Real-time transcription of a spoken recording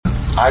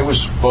I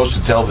was supposed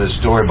to tell this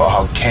story about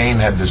how Kane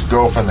had this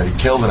girlfriend that he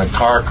killed in a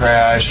car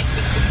crash,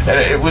 and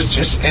it was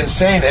just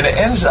insane. And it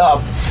ends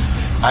up,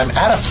 I'm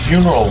at a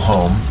funeral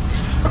home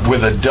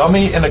with a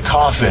dummy in a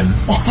coffin.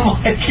 Oh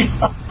my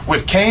God.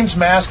 With Kane's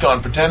mask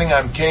on, pretending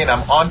I'm Kane.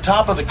 I'm on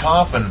top of the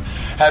coffin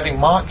having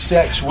mock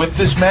sex with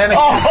this mannequin.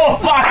 Oh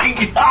my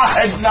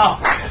God, no.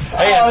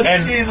 Hey,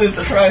 and Jesus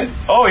Christ.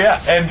 Oh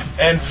yeah,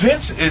 and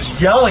Vince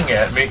is yelling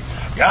at me,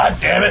 God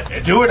damn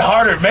it, do it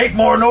harder, make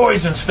more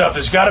noise and stuff.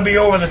 It's got to be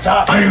over the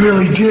top. I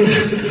really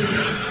did.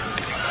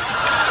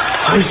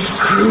 I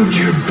screwed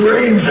your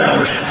brains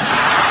out.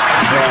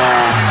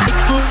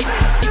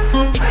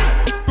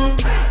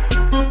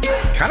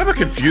 Kind of a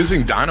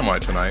confusing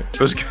Dynamite tonight.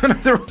 It was kind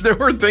of, there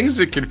were things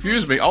that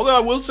confused me. Although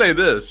I will say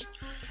this,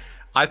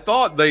 I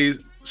thought they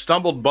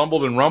stumbled,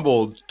 bumbled, and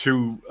rumbled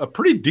to a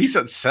pretty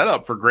decent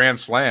setup for Grand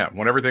Slam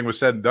when everything was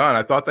said and done.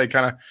 I thought they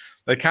kind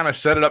of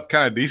set it up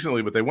kind of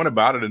decently, but they went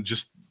about it in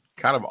just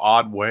kind of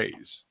odd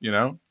ways, you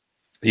know?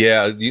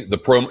 Yeah, you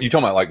talking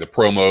about like the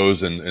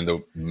promos and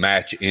the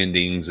match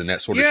endings and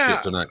that sort of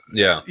shit tonight.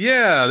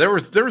 Yeah. There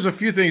was a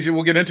few things that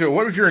we'll get into.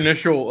 What was your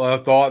initial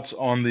thoughts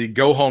on the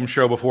go home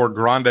show before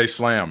Grande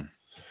Slam?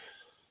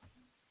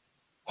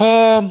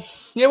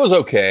 It was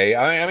okay.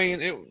 I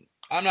mean,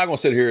 I'm not going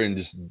to sit here and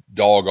just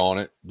dog on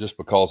it just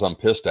because I'm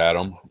pissed at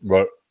them,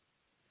 but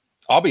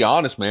I'll be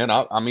honest, man.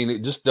 I mean,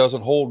 it just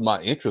doesn't hold my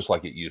interest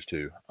like it used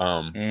to.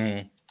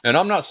 And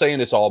I'm not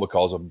saying it's all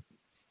because of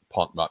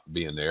Punk not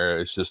being there.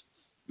 It's just,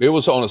 it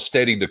was on a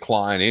steady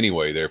decline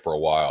anyway there for a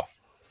while.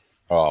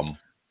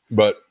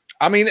 But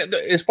I mean,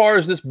 as far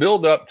as this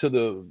build up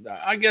to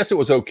I guess it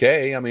was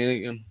okay. I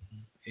mean,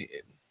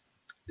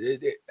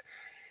 it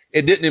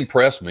didn't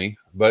impress me,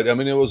 but I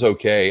mean, it was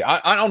okay.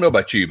 I don't know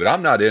about you, but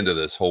I'm not into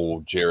this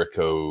whole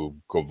Jericho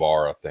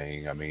Guevara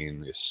thing. I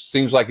mean, it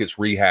seems like it's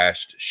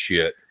rehashed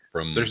shit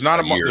from. There's not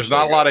a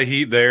lot of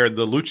heat there.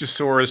 The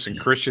Luchasaurus and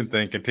Christian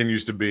thing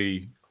continues to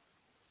be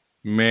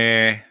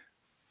meh.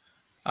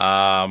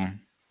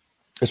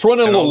 It's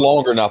running a little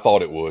longer than I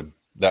thought it would.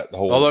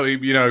 Although,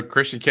 you know,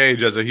 Christian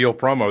Cage as a heel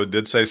promo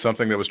did say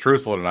something that was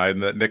truthful tonight,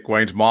 and that Nick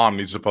Wayne's mom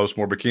needs to post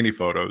more bikini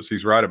photos.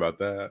 He's right about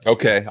that.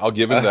 Okay, I'll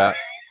give him that.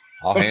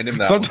 I'll hand him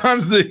that.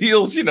 Sometimes the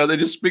heels, you know, they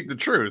just speak the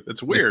truth.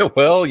 It's weird.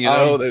 Well, you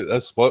know,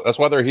 that's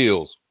why they're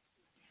heels.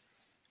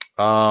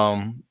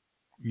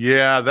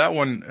 Yeah, that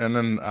one, and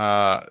then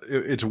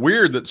it's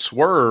weird that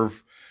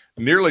Swerve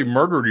nearly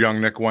murdered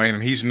young Nick Wayne,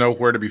 and he's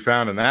nowhere to be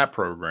found in that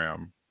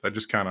program. That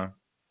just kind of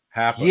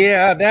happened.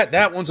 Yeah,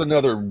 that one's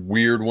another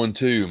weird one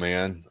too,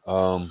 man.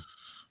 And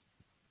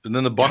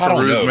then the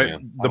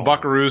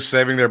Buckaroos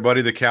saving their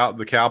buddy the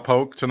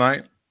cowpoke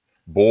tonight.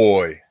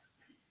 Boy,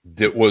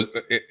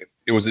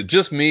 was it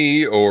just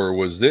me, or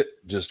was it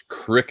just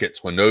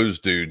crickets when those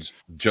dudes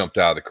jumped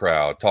out of the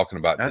crowd talking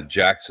about the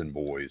Jackson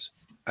boys?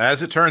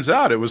 As it turns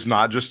out, it was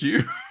not just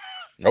you.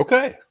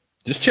 Okay,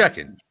 just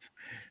checking.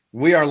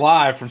 We are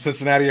live from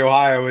Cincinnati,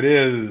 Ohio. It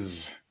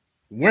is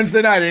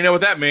Wednesday night. And you know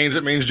what that means?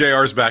 It means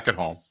JR's back at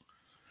home.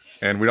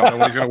 And we don't know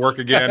when he's going to work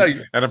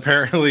again. And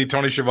apparently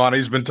Tony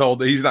Schiavone's been told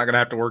that he's not going to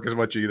have to work as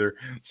much either.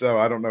 So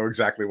I don't know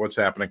exactly what's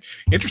happening.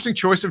 Interesting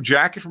choice of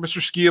jacket for Mr.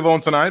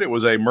 Schiavone tonight. It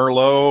was a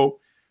Merlot,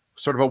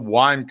 sort of a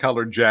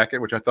wine-colored jacket,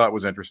 which I thought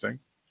was interesting.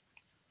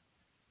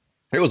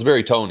 It was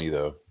very Tony,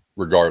 though,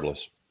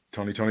 regardless.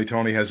 Tony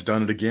has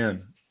done it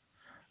again.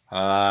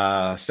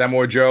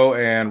 Samoa Joe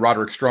and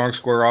Roderick Strong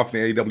square off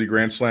in the AEW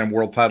Grand Slam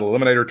World Title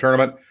Eliminator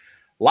Tournament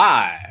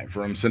live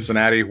from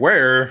Cincinnati,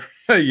 where,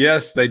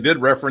 yes, they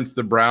did reference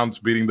the Browns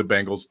beating the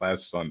Bengals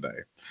last Sunday.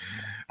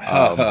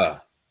 By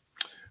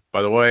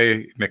the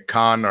way,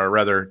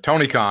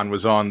 Tony Khan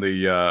was on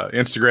the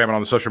Instagram and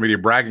on the social media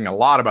bragging a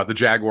lot about the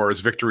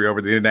Jaguars' victory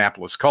over the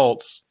Indianapolis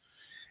Colts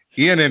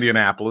in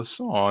Indianapolis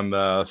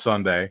on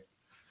Sunday.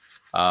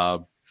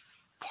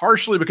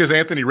 Partially because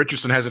Anthony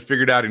Richardson hasn't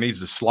figured out he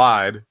needs to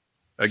slide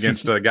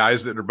against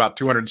guys that are about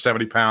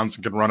 270 pounds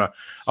and can run a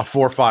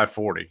 4.5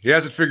 40. He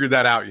hasn't figured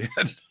that out yet.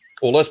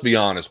 Well, let's be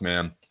honest,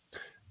 man.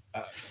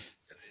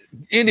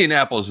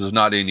 Indianapolis is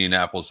not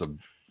Indianapolis of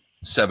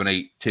 7,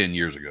 8, 10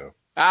 years ago.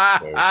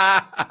 Yeah,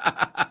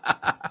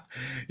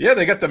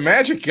 they got the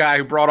Magic guy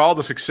who brought all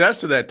the success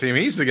to that team.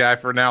 He's the guy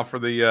for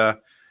the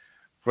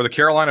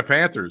Carolina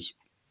Panthers.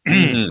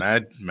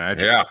 Magic.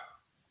 Yeah.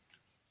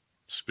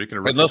 Speaking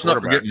of, and let's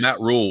not forget Matt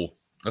Rule.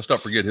 Let's not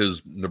forget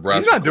his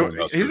Nebraska.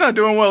 He's not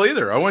doing well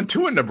either.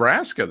 0-2 in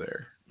Nebraska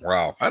there.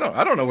 Wow. I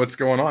don't know what's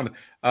going on.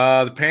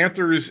 The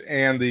Panthers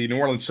and the New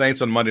Orleans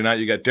Saints on Monday night.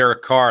 You got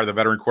Derek Carr, the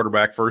veteran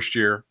quarterback, first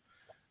year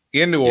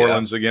in New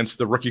Orleans against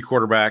the rookie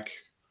quarterback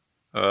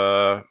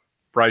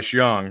Bryce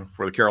Young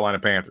for the Carolina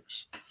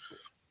Panthers.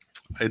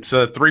 It's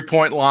a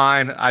 3-point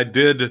line. I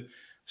did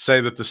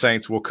say that the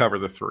Saints will cover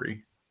the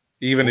 3,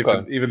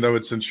 even though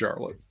it's in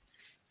Charlotte.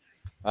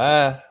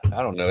 I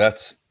don't know.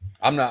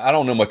 I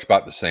don't know much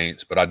about the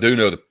Saints, but I do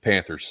know the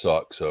Panthers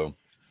suck. So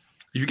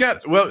you've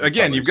got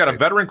a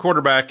veteran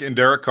quarterback in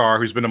Derek Carr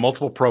who's been to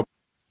multiple Pro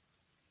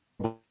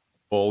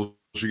Bowls.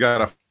 You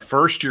got a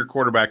first-year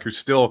quarterback who's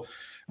still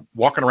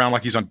walking around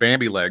like he's on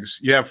Bambi legs.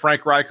 You have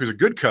Frank Reich, who's a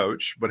good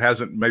coach, but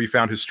hasn't maybe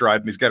found his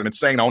stride, and he's got an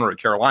insane owner at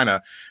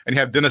Carolina. And you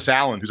have Dennis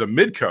Allen, who's a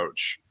mid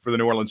coach for the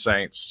New Orleans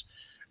Saints,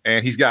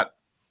 and he's got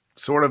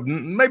sort of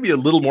maybe a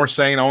little more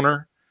sane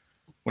owner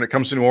when it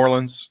comes to New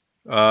Orleans.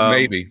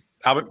 Maybe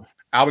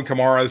Alvin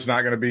Kamara is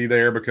not going to be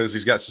there because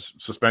he's got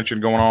suspension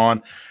going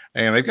on,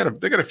 and they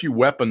got a few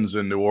weapons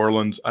in New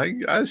Orleans.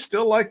 I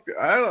still like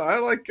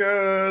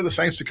the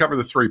Saints to cover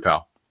the 3,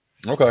 pal.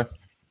 Okay,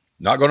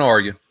 not going to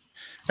argue.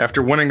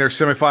 After winning their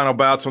semifinal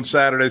bouts on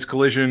Saturday's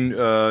collision,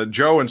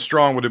 Joe and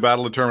Strong will do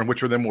battle to determine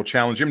which of them will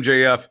challenge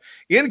MJF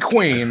in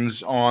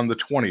Queens on the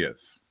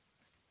 20th.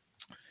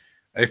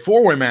 A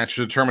 4-way match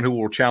to determine who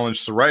will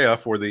challenge Saraya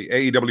for the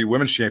AEW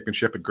Women's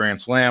Championship at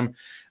Grand Slam.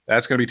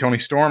 That's going to be Toni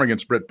Storm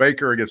against Britt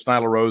Baker, against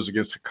Nyla Rose,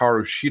 against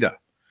Hikaru Shida.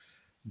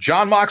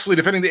 John Moxley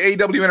defending the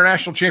AEW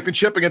International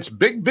Championship against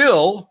Big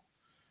Bill,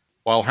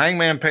 while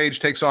Hangman Page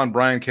takes on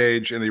Brian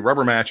Cage in the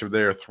rubber match of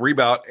their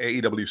 3-bout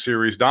AEW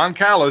series. Don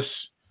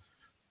Callis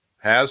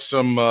has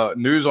some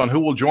news on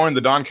who will join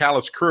the Don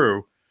Callis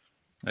crew.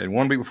 And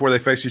 1 week before they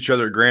face each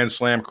other at Grand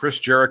Slam, Chris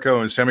Jericho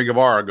and Sammy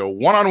Guevara go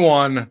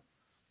one-on-one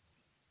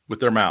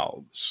with their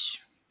mouths.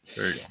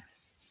 There you go.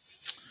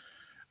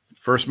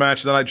 First match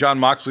of the night, John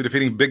Moxley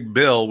defeating Big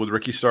Bill with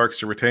Ricky Starks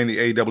to retain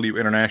the AEW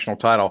International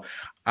title.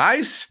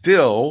 I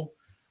still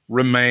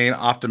remain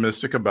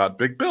optimistic about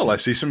Big Bill. I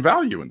see some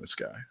value in this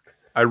guy.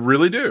 I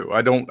really do.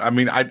 I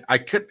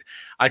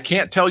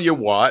can't tell you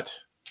what.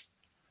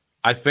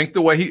 I think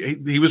the way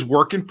he was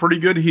working pretty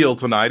good heel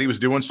tonight. He was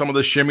doing some of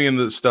the shimmy and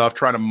the stuff,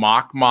 trying to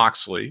mock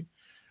Moxley.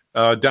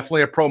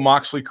 Definitely a pro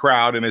Moxley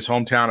crowd in his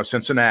hometown of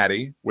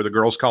Cincinnati, where the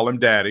girls call him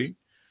Daddy.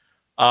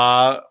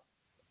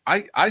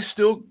 I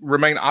still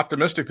remain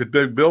optimistic that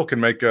Big Bill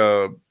can make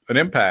an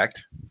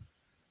impact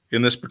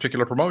in this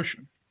particular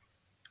promotion.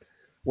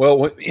 Well,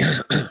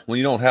 when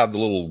you don't have the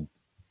little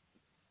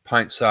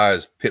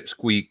pint-sized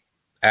pipsqueak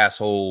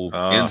asshole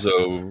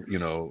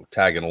Enzo,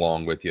 tagging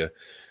along with you,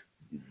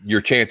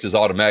 your chances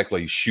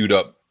automatically shoot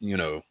up,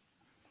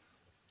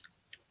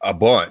 a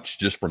bunch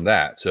just from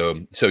that.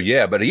 So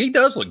yeah, but he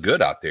does look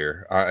good out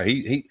there.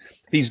 He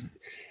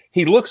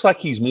looks like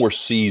he's more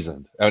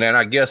seasoned, and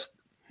I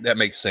guess that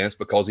makes sense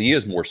because he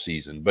is more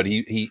seasoned. But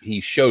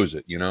he shows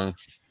it,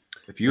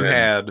 If you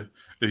had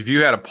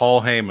a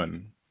Paul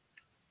Heyman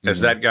as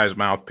that guy's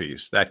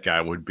mouthpiece, that guy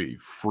would be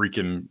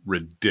freaking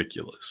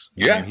ridiculous.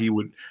 Yeah, I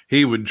mean,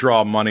 he would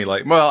draw money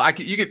like. Well,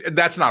 you could.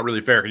 That's not really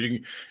fair because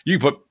you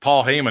can put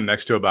Paul Heyman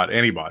next to about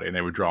anybody and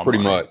they would draw pretty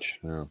money. much.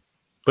 Yeah.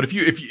 But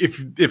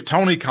if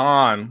Tony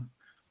Khan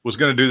was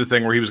going to do the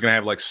thing where he was going to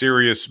have like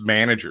serious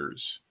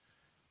managers,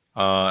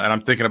 and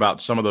I'm thinking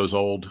about some of those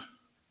old.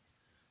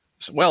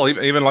 Well,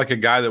 even like a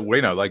guy that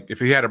we know, like if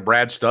he had a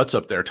Brad Stutz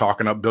up there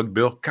talking up Big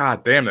Bill,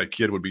 God damn, that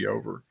kid would be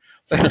over.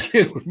 That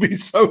kid would be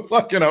so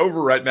fucking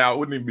over right now. It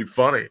wouldn't even be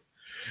funny.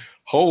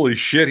 Holy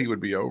shit, he would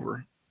be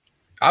over.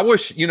 I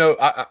wish,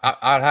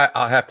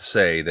 I have to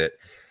say that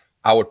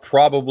I would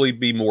probably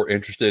be more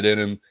interested in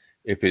him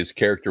if his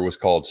character was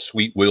called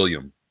Sweet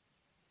William.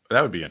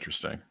 That would be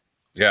interesting.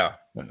 Yeah.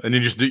 And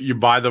you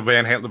buy the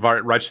Van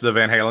Halen rights to the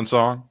Van Halen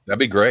song. That'd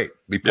be great.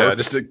 Be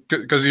perfect. Yeah, just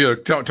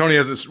because Tony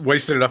hasn't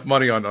wasted enough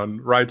money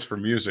on rights for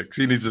music.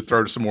 He needs to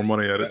throw some more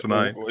money at it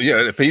tonight.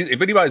 Yeah, if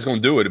anybody's going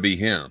to do it, it'd be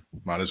him.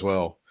 Might as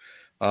well.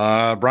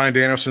 Bryan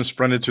Danielson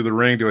sprinted to the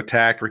ring to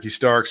attack Ricky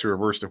Starks, who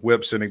reversed a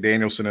whip, sending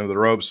Danielson into the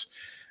ropes.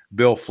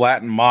 Bill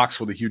flattened Mox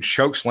with a huge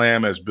choke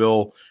slam as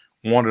Bill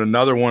wanted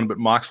another one, but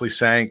Moxley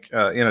sank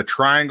in a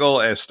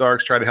triangle as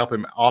Starks tried to help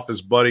him off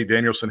his buddy.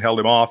 Danielson held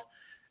him off,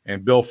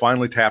 and Bill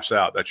finally taps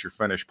out. That's your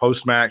finish.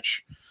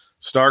 Post-match,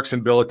 Starks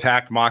and Bill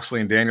attacked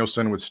Moxley and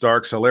Danielson, with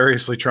Starks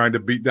hilariously trying to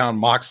beat down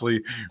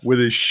Moxley with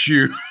his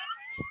shoe.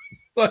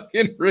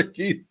 Fucking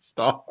Ricky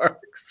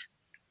Starks.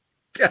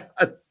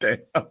 God damn.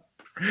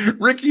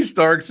 Ricky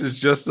Starks is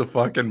just the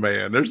fucking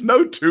man. There's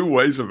no two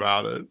ways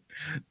about it.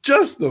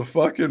 Just the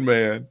fucking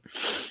man.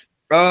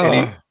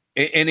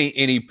 And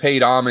he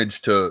paid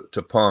homage to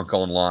Punk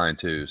online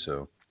too.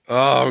 So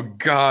God,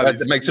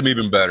 that makes him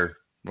even better.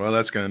 Well,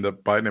 that's going to end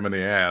up biting him in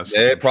the ass.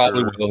 Yeah, it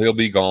probably will. He'll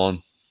be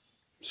gone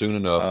soon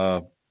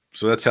enough.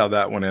 So that's how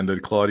that one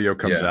ended. Claudio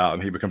comes out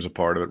and he becomes a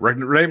part of it.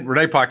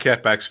 Renee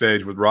Paquette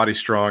backstage with Roddy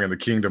Strong and the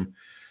Kingdom.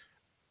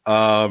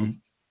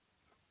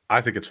 I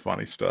think it's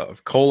funny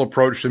stuff. Cole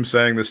approached him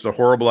saying this is a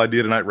horrible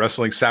idea tonight,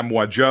 wrestling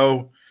Samoa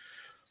Joe.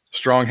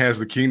 Strong has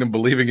the Kingdom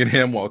believing in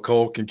him while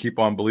Cole can keep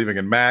on believing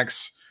in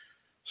Max.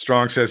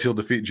 Strong says he'll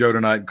defeat Joe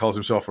tonight and calls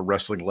himself a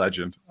wrestling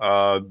legend.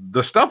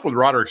 The stuff with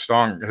Roderick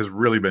Strong has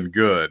really been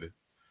good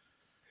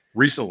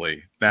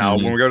recently. Now,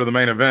 when we go to the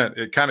main event,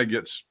 it kind of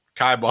gets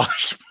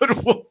kiboshed,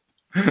 but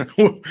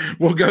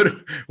we'll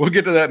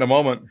get to that in a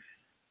moment.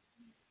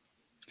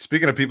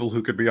 Speaking of people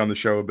who could be on the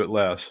show a bit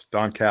less,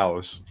 Don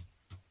Callis.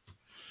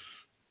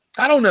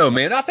 I don't know,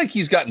 man. I think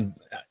he's gotten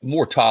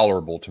more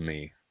tolerable to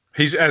me.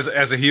 He's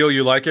as a heel,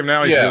 you like him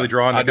now? He's really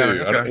drawn. I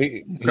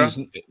do.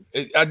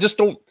 I just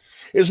don't.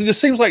 It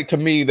just seems like to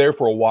me there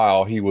for a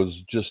while he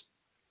was just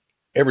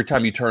every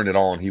time you turned it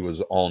on, he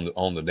was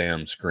on the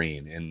damn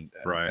screen,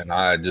 and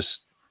I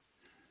just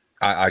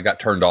I got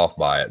turned off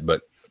by it,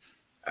 but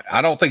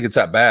I don't think it's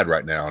that bad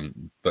right now.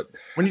 But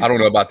When you- I don't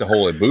know about the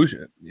whole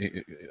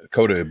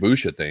Kota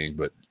Ibushi thing,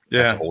 but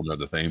Yeah. that's a whole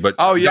nother thing. But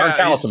Oh, yeah, Don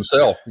Callis he's-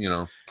 himself, you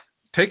know.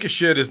 Take a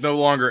shit is no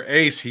longer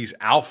ace, he's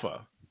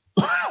alpha.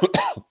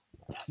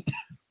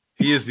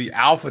 He is the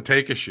alpha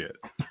take a shit.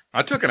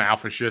 I took an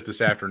alpha shit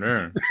this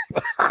afternoon.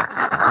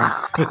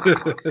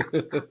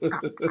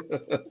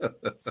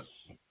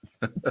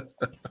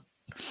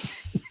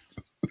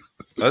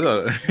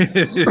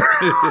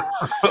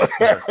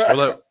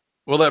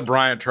 we'll let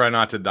Bryant try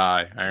not to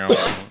die. Hang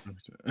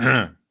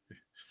on.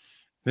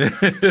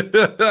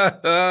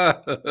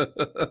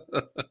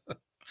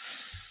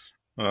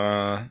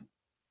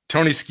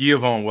 Tony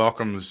Schiavone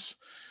welcomes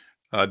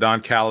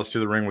Don Callis to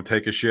the ring with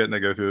Take a Shit, and they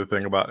go through the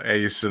thing about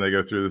Ace, and they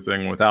go through the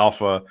thing with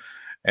Alpha,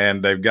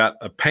 and they've got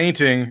a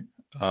painting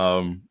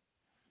of,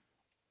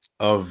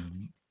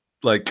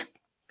 like,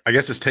 I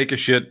guess it's Take a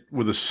Shit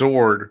with a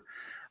sword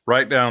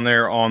right down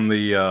there on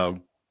the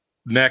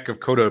neck of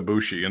Kota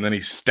Ibushi, and then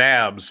he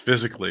stabs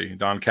physically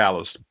Don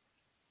Callis,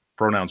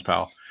 pronouns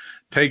pal,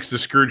 takes the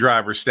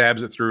screwdriver,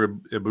 stabs it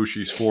through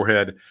Ibushi's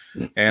forehead,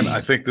 and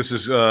I think this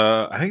is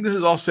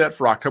all set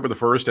for October the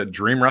 1st at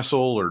Dream Wrestle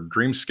or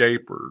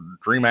Dreamscape or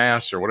Dream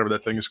Ass or whatever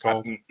that thing is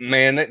called.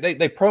 Man,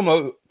 they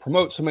promote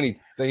so many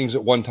things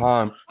at one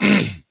time.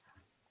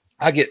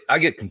 I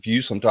get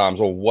confused sometimes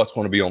on what's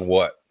going to be on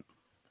what.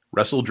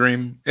 Wrestle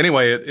Dream.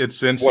 Anyway,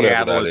 it's in Whatever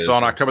Seattle. that It's is.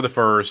 on October the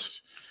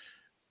 1st.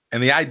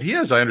 And the idea,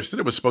 as I understood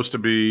it, was supposed to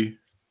be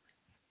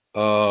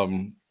a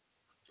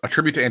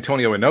tribute to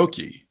Antonio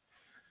Inoki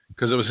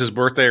because it was his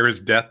birthday or his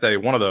death day,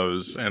 one of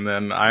those. And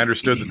then I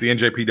understood that the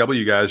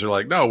NJPW guys are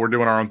like, no, we're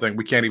doing our own thing.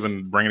 We can't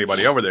even bring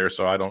anybody over there.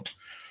 So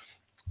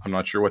I'm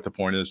not sure what the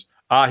point is.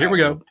 Here we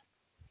go.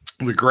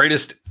 The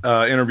greatest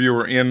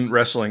interviewer in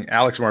wrestling,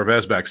 Alex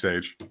Marvez,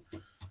 backstage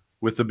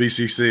with the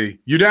BCC.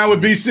 You down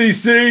with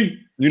BCC?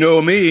 You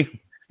know me.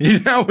 You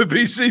down with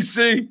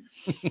BCC?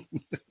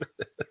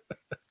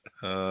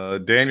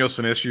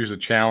 Danielson issues a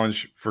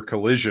challenge for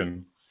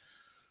Collision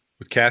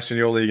with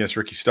Castagnoli against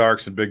Ricky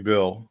Starks and Big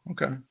Bill.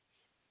 Okay.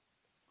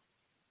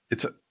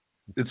 It's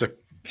a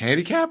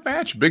handicap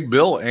match? Big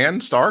Bill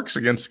and Starks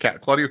against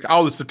Claudio.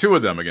 Oh, it's the two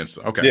of them against.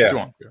 Okay. Yeah. Two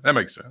on. That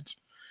makes sense.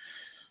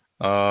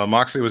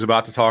 Moxley was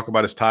about to talk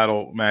about his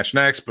title match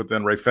next, but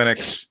then Ray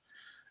Phoenix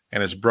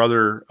and his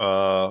brother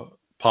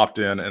popped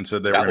in and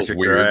said they were That going was to kick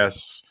weird. their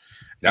ass.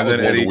 That And was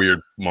then one of Eddie- the weird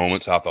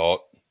moments, I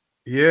thought.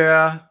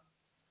 Yeah.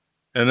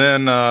 And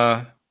then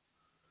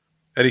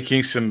Eddie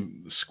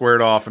Kingston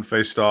squared off and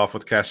faced off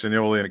with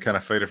Castagnoli, and it kind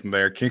of faded from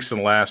there.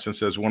 Kingston laughs and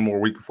says one more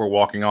week before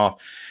walking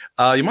off.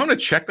 You might want to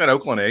check that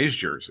Oakland A's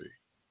jersey.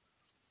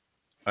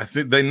 I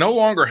think they no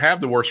longer have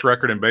the worst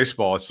record in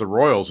baseball. It's the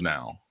Royals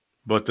now.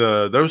 But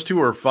those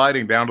two are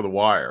fighting down to the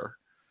wire.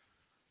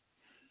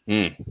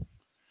 Mm.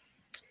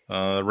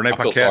 Renee I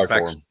feel sorry Paquette for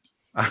back. him.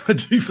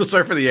 Do you feel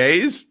sorry for the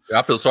A's?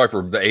 I feel sorry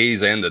for the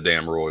A's and the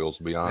damn Royals,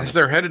 to be As honest.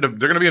 they're headed to,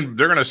 they're going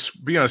to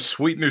be in a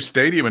sweet new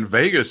stadium in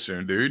Vegas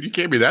soon, dude. You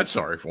can't be that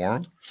sorry for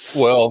them.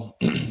 Well,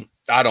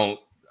 I don't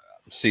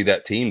see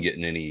that team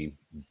getting any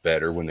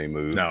better when they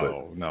move. No,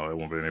 it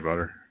won't be any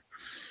better.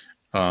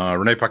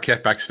 Renee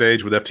Paquette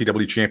backstage with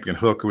FTW champion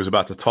Hook, who was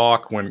about to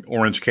talk when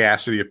Orange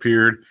Cassidy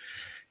appeared.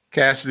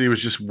 Cassidy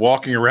was just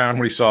walking around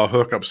when he saw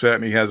Hook upset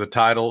and he has a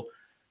title.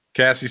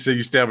 Cassidy said, "You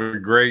used to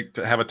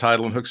have a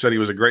title," and Hook said he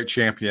was a great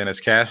champion. As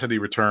Cassidy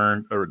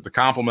returned the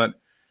compliment,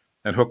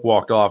 and Hook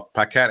walked off,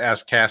 Paquette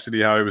asked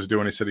Cassidy how he was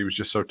doing. He said he was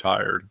just so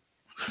tired.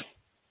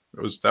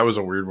 That was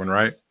a weird one,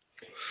 right?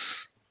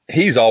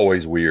 He's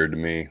always weird to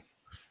me.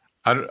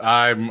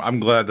 I'm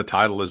glad the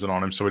title isn't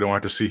on him, so we don't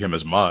have to see him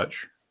as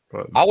much.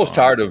 But I was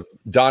tired of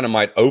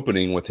Dynamite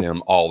opening with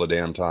him all the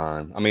damn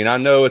time. I mean, I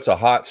know it's a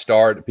hot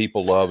start.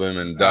 People love him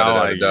and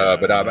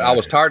but I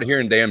was tired of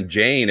hearing damn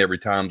Jane every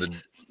time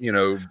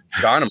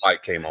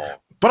Dynamite came on.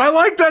 But I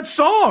like that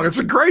song. It's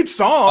a great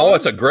song. Oh,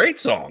 it's a great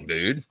song,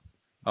 dude.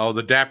 Oh,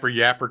 the Dapper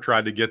Yapper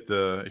tried to get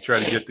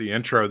the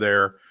intro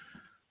there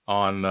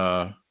on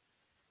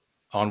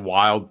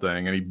Wild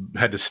Thing, and he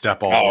had to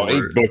step all Oh, over he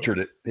it. butchered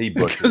it. He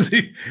butchered Because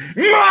it.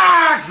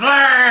 Moxley!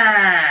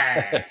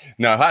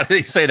 No, how did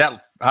he say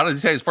that? How did he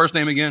say his first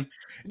name again?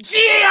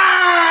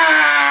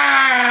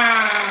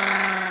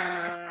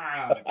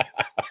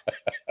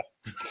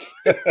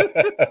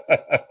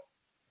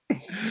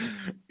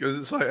 Because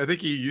it's like I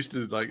think he used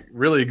to like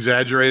really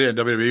exaggerate it in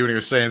WWE when he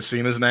was saying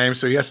Cena's name,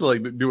 so he has to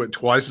like do it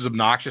twice as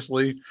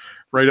obnoxiously.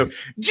 Right up,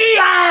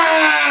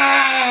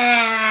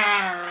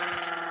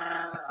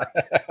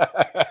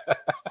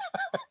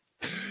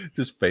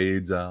 Just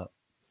fades out.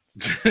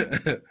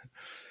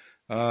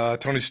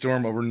 Tony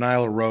Storm over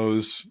Nyla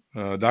Rose,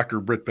 Dr.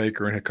 Britt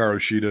Baker, and Hikaru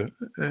Shida.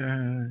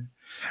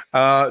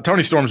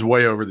 Tony Storm's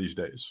way over these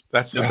days.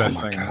 That's the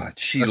best thing. God.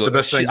 That's the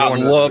best thing. I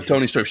going love to-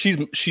 Tony Storm.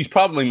 She's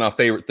probably my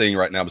favorite thing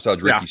right now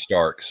besides Ricky Yeah.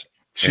 Starks.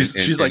 She's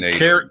in like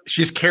AEW.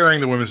 she's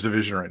carrying the women's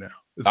division right now.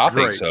 It's I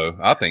great. think so.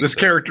 I think This so.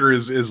 character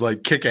is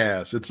like kick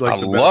ass. It's like I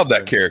the love best that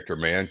thing. character,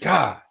 man.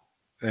 God.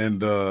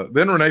 And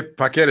then Renee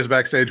Paquette is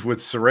backstage with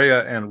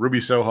Saraya and Ruby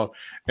Soho,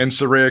 and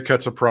Saraya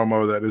cuts a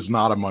promo that is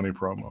not a money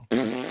promo.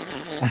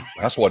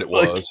 That's what it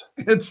was.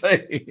 It's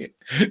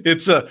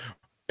a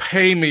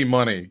pay me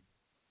money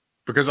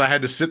because I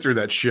had to sit through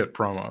that shit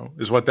promo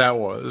is what that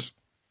was.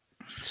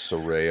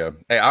 Saraya.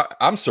 Hey,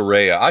 I'm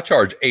Saraya. I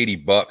charge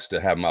 $80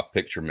 to have my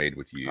picture made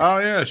with you. Oh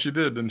yeah, she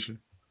did, didn't she?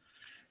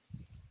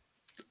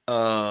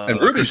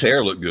 And Ruby's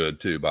hair looked good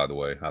too, by the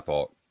way, I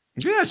thought.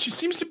 Yeah, she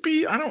seems to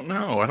be. I don't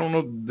know.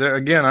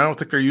 Again, I don't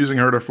think they're using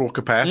her to full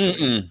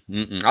capacity.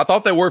 I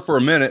thought they were for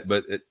a minute,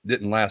 but it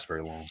didn't last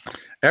very long.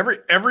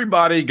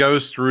 Everybody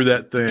goes through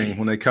that thing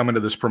when they come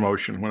into this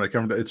promotion. When they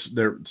come to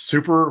they're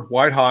super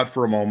white hot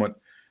for a moment,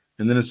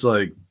 and then it's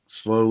like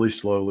slowly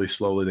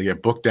they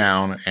get booked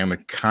down and they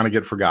kind of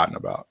get forgotten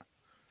about.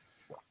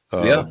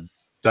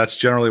 That's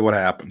generally what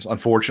happens,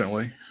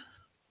 unfortunately.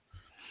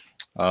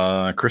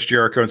 Chris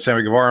Jericho and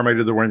Sammy Guevara made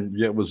it the ring.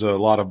 It was a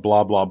lot of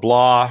blah blah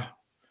blah.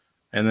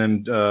 And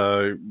then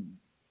a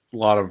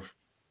lot of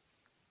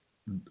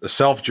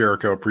Self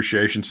Jericho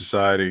Appreciation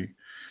Society.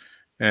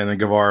 And then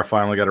Guevara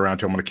finally got around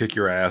to, I'm going to kick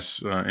your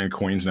ass in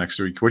Queens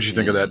next week. What did you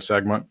think of that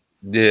segment?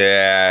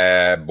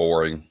 Yeah,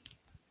 boring.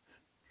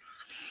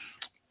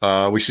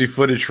 We see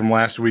footage from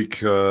last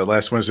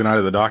Wednesday night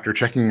of the Doctor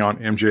checking on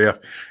MJF.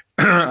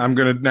 I'm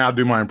going to now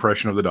do my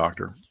impression of the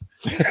Doctor.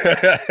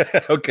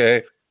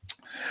 Okay.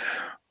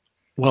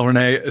 Well,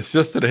 Renee, it's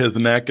just that his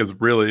neck has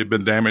really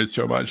been damaged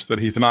so much that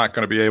he's not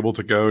going to be able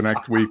to go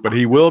next week, but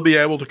he will be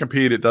able to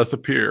compete, it does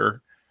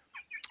appear,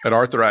 at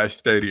Arthur Ashe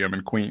Stadium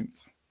in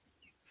Queens.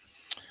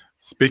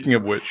 Speaking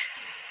of which,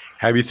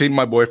 have you seen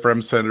my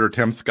boyfriend, Senator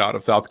Tim Scott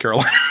of South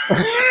Carolina?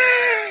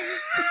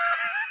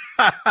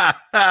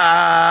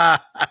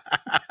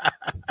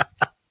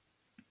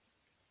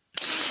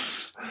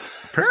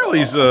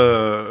 Apparently,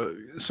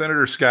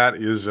 Senator Scott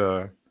is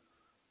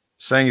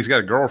saying he's got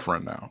a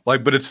girlfriend now.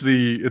 But it's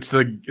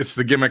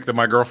the gimmick that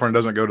my girlfriend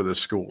doesn't go to this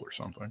school or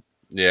something.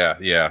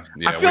 Yeah.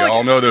 We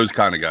all know those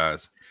kind of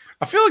guys.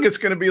 I feel like it's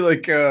going to be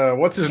like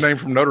what's his name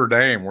from Notre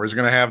Dame, where he's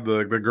going to have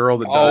the girl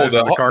that dies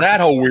in the car.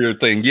 That whole weird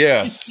thing.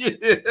 Yes. Yeah,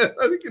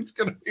 I think it's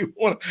going to be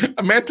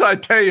Manti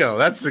Te'o.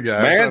 That's the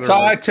guy. Manti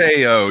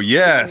Te'o.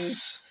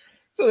 Yes.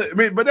 So,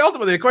 but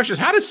ultimately the question is,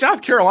 how did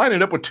South Carolina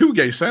end up with 2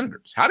 gay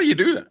senators? How do you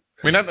do that?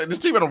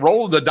 It's even a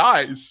roll of the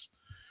dice.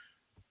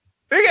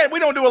 Again, we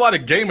don't do a lot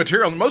of gay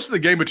material. Most of the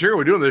gay material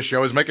we do on this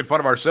show is making fun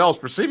of ourselves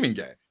for seeming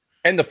gay.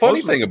 And the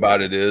funny thing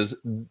about it is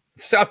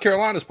South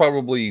Carolina is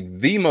probably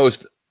the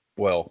most,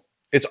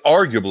 it's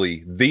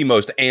arguably the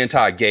most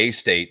anti-gay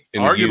state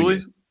in the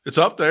union. It's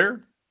up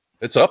there.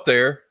 It's up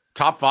there.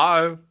 Top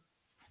 5.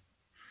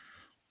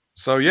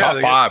 So yeah.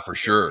 Top 5 for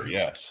sure.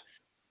 Yes.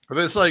 But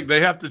it's like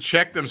they have to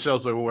check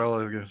themselves. Like,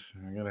 well, I guess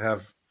I'm going to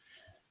have.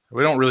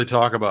 We don't really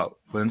talk about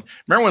Lynn.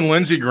 Remember when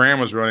Lindsey Graham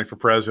was running for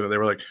president? They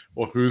were like,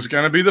 well, who's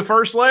going to be the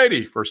first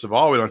lady? First of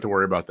all, we don't have to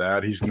worry about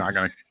that. He's not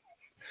going to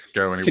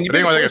go anywhere. Can you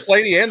be the first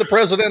lady and the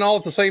president all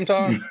at the same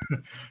time?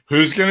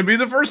 Who's going to be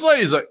the first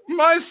lady? He's like,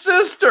 my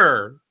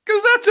sister.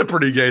 Because that's a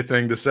pretty gay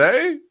thing to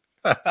say.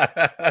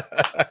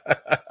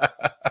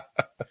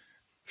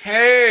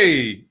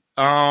 Hey,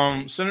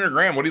 Senator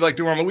Graham, what do you like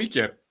doing on the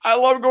weekend? I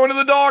love going to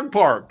the dog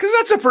park. Because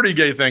that's a pretty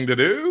gay thing to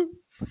do.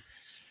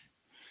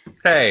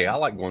 Hey, I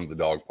like going to the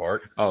dog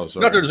park. Oh,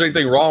 sorry. Not that there's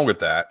anything wrong with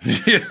that.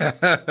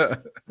 Yeah.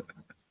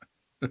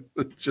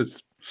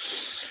 Just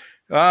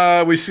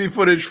we see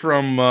footage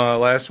from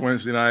last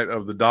Wednesday night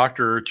of the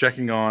Doctor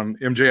checking on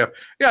MJF.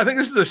 Yeah, I think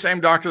this is the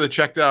same doctor that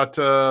checked out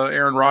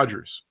Aaron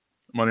Rodgers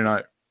Monday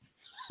night.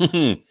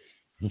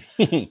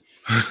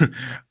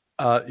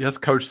 Yes,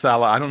 Coach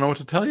Sala. I don't know what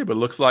to tell you, but it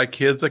looks like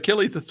his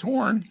Achilles is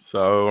torn.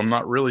 So I'm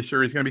not really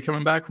sure he's going to be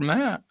coming back from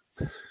that.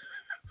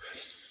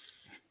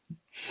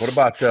 What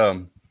about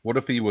what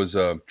if he was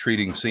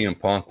treating CM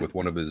Punk with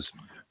one of his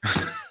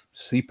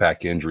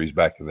CPAC injuries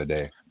back in the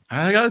day?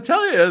 I got to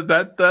tell you,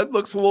 that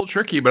looks a little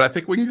tricky, but I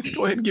think we can just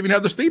go ahead and give you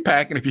another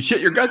CPAC. And if you shit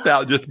your guts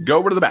out, just go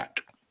over to the back.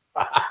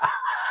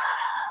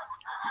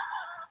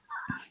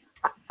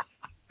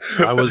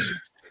 I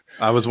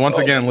was once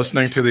again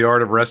listening to The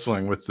Art of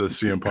Wrestling with the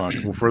CM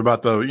Punk for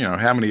about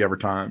how many ever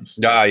times.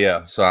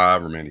 Yeah. So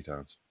however many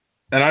times.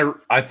 And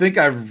I think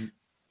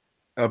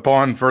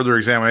upon further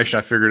examination,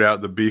 I figured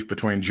out the beef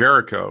between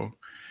Jericho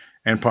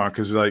and Punk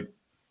is like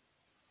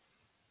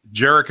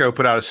Jericho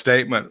put out a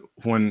statement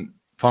when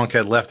Punk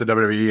had left the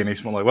WWE, and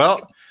he's like,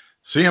 well,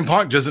 CM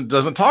Punk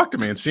doesn't talk to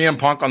me. And CM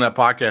Punk on that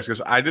podcast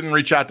goes, I didn't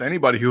reach out to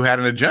anybody who had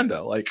an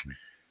agenda. Like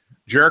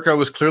Jericho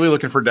was clearly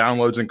looking for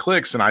downloads and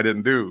clicks, and I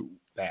didn't do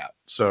that.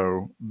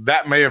 So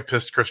that may have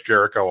pissed Chris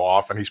Jericho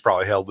off, and he's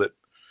probably held it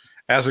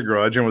as a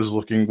grudge and was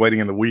waiting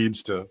in the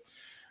weeds to,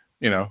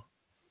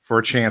 for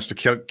a chance to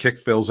kick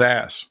Phil's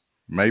ass.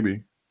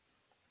 Maybe.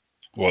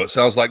 Well, it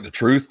sounds like the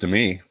truth to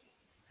me.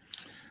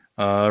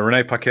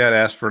 Renee Paquette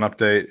asked for an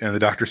update, and the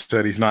doctor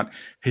said he's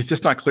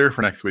just not clear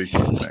for next week.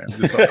 Man.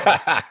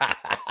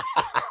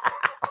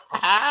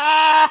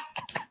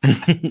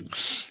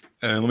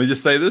 And let me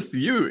just say this to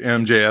you,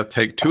 MJF,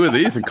 take 2 of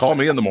these and call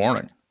me in the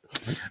morning.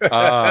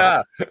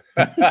 I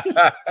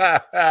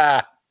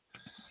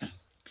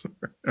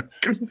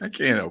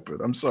can't help it.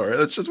 I'm sorry.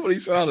 That's just what he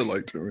sounded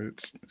like to me.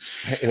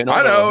 And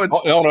I know.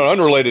 On an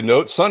unrelated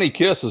note, Sonny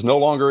Kiss is no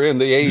longer in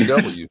the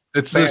AEW.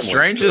 It's family, the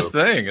strangest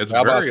so. thing. It's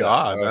How about very that?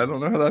 odd. I don't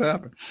know how that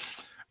happened.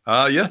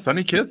 Yeah,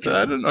 Sonny Kiss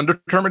had an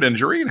undetermined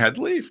injury and had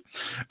to leave.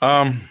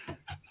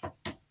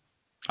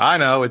 I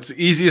know it's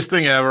the easiest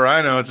thing ever.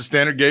 I know it's a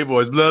standard gay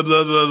voice. Blah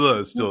blah blah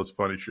blah. Still, it's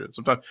funny shit.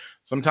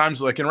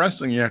 Sometimes, like in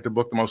wrestling, you have to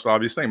book the most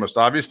obvious thing. Most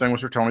obvious thing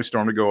was for Toni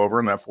Storm to go over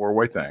in that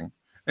 4-way thing,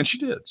 and she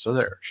did. So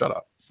there. Shut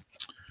up.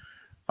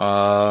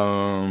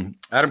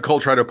 Adam Cole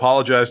tried to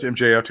apologize to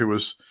MJF, who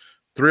was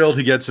thrilled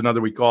he gets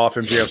another week off.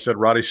 MJF said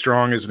Roddy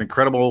Strong is an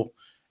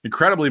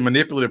incredibly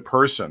manipulative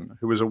person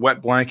who was a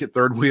wet blanket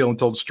third wheel and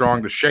told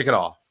Strong to shake it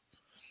off.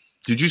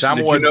 Did you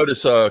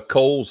notice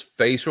Cole's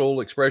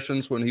facial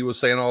expressions when he was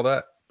saying all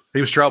that? He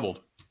was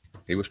troubled.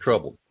 He was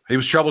troubled. He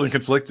was troubled and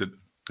conflicted.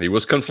 He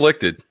was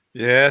conflicted.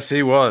 Yes,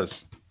 he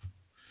was.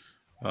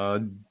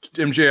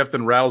 MJF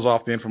then rattles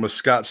off the infamous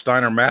Scott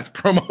Steiner math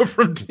promo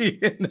from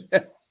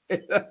TNA.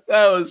 That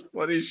was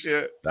funny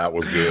shit. That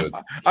was good.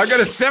 I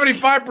got a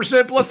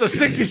 75% plus a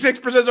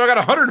 66%, so I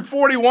got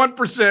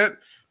 141%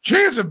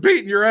 chance of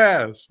beating your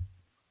ass.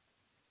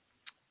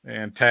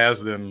 And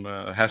Taz then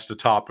has to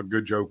top a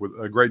great joke with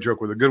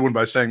a good one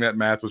by saying that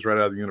math was right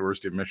out of the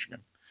University of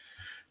Michigan.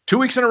 2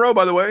 weeks in a row,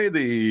 by the way,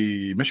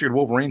 the Michigan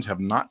Wolverines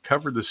have not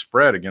covered the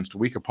spread against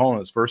weak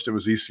opponents. First it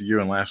was ECU,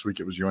 and last week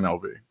it was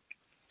UNLV.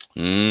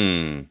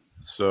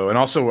 So, and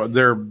also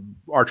their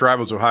arch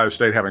rivals, Ohio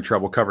State, having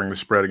trouble covering the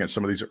spread against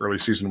some of these early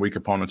season weak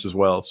opponents as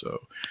well. So,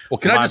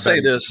 can I just say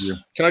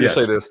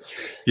this?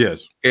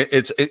 Yes.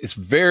 It's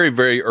very,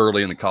 very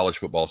early in the college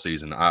football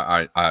season.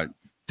 I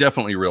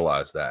definitely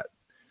realize that.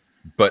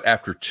 But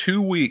after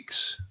 2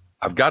 weeks,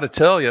 I've got to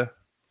tell you,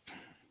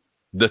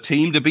 the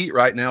team to beat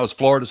right now is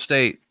Florida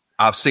State.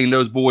 I've seen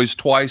those boys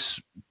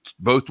twice,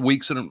 both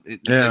weeks.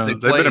 They've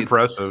been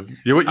impressive.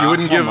 You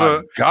wouldn't give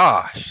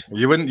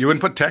you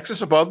wouldn't put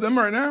Texas above them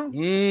right now.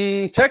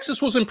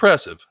 Texas was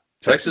impressive.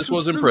 Texas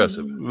was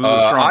impressive.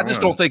 I just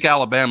don't think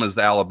Alabama is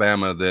the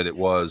Alabama that it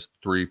was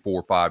 3,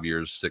 4, 5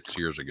 years, 6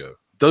 years ago.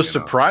 Those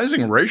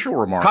surprising racial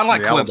remarks from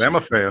the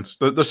Alabama fans.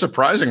 The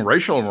surprising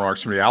racial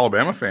remarks from the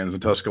Alabama fans in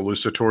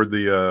Tuscaloosa toward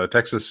the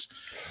Texas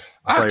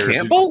players. I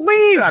can't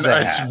believe that.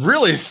 It's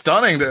really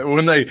stunning that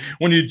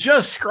when you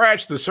just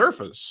scratch the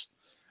surface.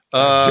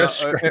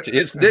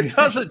 It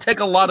doesn't take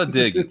a lot of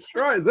digging. It's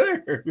right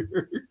there.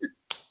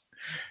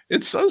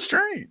 It's so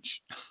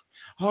strange.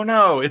 Oh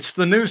no, it's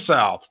the New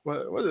South.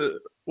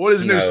 What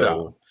is New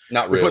South?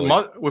 Not really.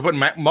 We put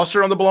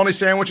mustard on the bologna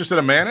sandwich instead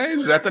of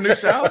mayonnaise. Is that the New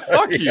South?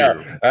 Fuck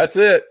you. That's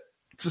it.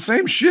 It's the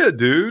same shit,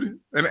 dude.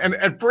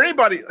 And for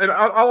anybody, and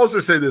I'll also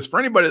say this, for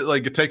anybody that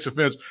like takes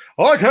offense,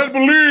 I can't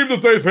believe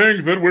that they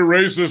think that we're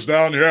racist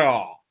down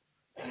here.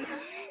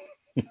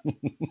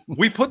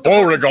 We put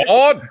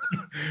the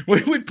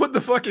we put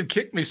the fucking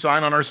kick me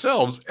sign on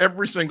ourselves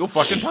every single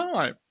fucking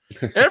time.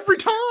 Every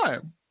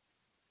time.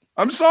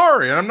 I'm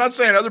sorry. And I'm not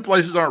saying other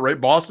places aren't right.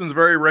 Boston's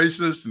very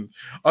racist and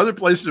other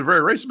places are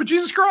very racist, but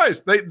Jesus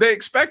Christ, they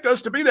expect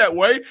us to be that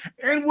way,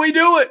 and we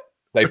do it.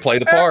 They play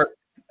the part.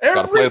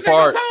 Every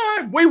single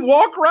time. We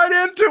walk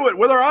right into it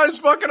with our eyes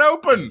fucking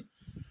open.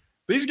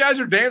 These guys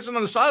are dancing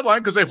on the sideline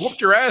because they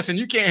whooped your ass and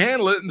you can't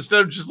handle it.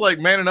 Instead of just like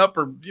manning up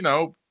or,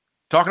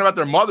 talking about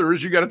their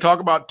mothers, you got to talk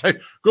about,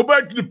 go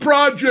back to the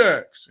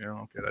projects.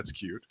 Okay, that's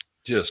cute.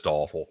 Just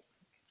awful.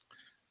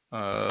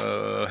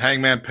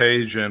 Hangman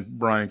Page and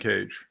Brian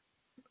Cage.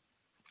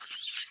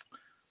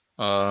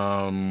 It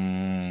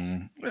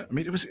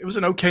was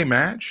an okay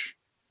match.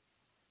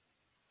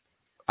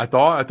 I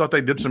thought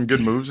they did some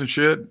good moves and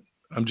shit.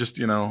 I'm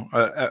just,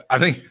 I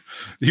think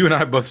you and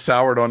I both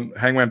soured on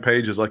Hangman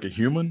Page as like a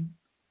human.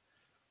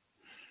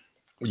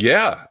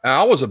 Yeah,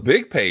 I was a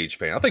big Page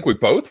fan. I think we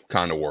both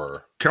kind of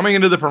were. Coming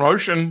into the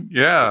promotion,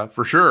 yeah,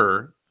 for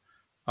sure.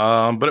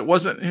 But it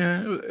wasn't,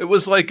 it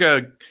was like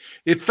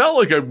it felt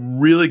like a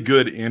really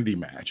good indie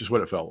match is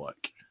what it felt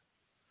like.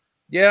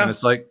 Yeah. And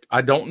it's like,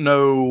 I don't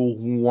know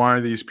why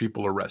these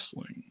people are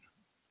wrestling.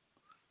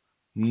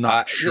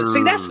 Not sure.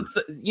 See, that's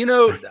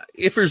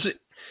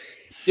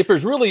if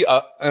there's really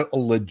a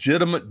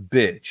legitimate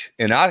bitch,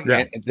 and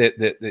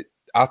that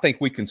I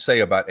think we can say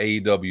about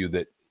AEW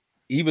that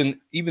even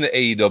the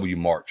AEW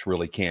marks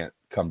really can't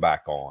come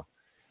back on,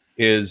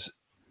 is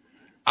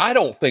I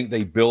don't think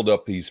they build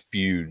up these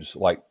feuds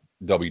like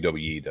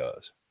WWE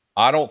does.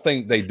 I don't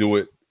think they do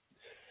it.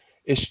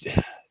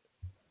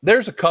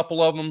 There's a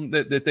couple of them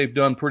that they've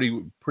done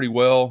pretty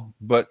well,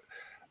 but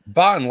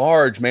by and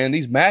large, man,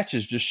 these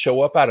matches just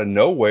show up out of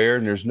nowhere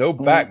and there's no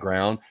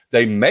background.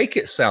 They make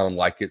it sound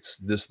like it's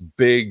this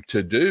big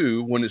to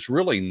do when it's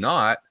really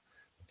not.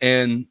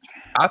 And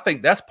I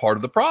think that's part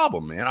of the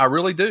problem, man. I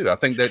really do. I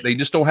think that they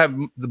just don't have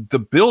the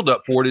build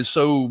up for it is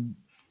so,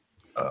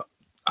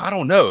 I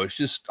don't know. It's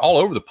just all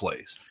over the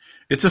place.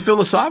 It's a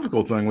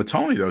philosophical thing with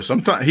Tony, though.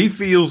 Sometimes he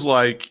feels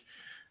like,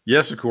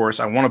 yes, of course,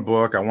 I want a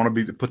book. I want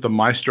to put the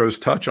maestro's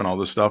touch on all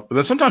this stuff. But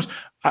then sometimes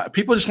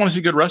people just want to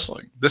see good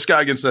wrestling. This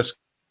guy against this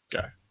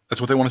guy. That's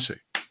what they want to see.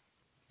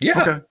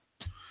 Yeah. Okay.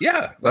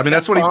 Yeah. I mean,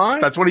 that's what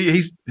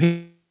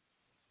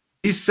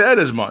he said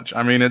as much.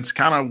 I mean, it's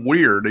kind of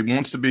weird. He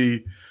wants to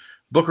be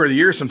Booker of the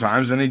Year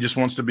sometimes, and he just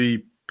wants to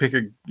be pick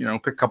a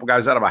couple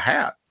guys out of a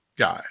hat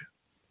guy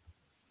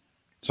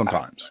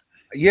sometimes.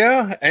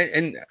 Yeah,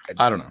 and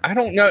I don't know. I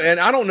don't know, and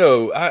I don't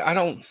know. I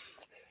don't.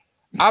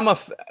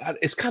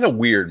 It's kind of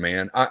weird,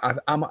 man.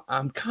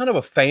 I'm kind of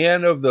a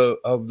fan of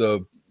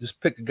the just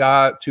pick a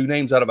guy, two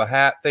names out of a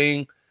hat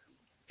thing,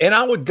 and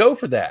I would go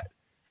for that.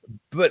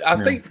 But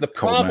I think the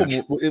problem,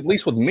 at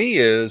least with me,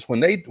 is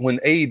when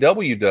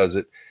AEW does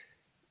it,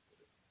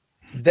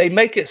 they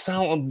make it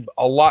sound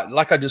a lot,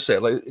 like I just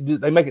said, like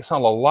they make it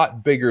sound a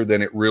lot bigger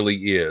than it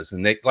really is,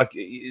 and they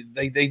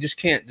just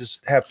can't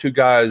just have two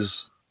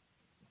guys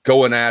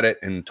going at it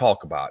and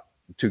talk about it.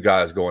 Two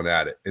guys going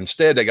at it.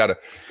 Instead, they got to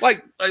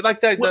like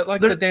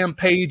the damn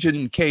Page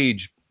and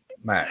Cage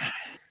match.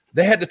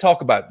 They had to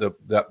talk about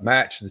the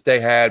match that they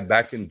had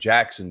back in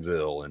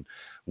Jacksonville, and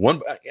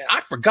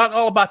I forgot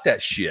all about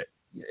that shit.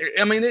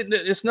 I mean,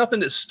 it's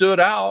nothing that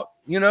stood out,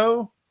 you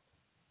know.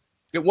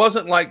 It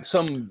wasn't like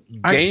some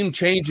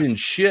game-changing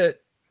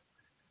shit.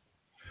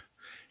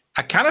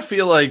 I kind of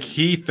feel like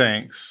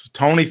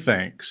Tony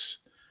thinks,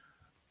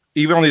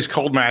 even on these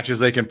cold matches,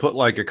 they can put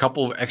like a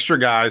couple of extra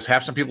guys,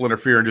 have some people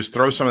interfere, and just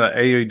throw some of that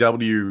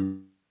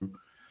AEW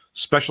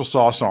special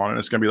sauce on, and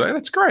it's going to be like,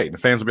 that's great. And the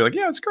fans will be like,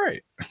 yeah, it's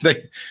great.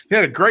 They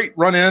had a great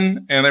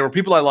run-in, and they were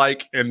people I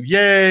like, and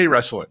yay,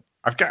 wrestling.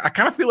 I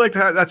kind of feel like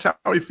that's how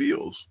he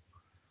feels.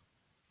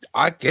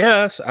 I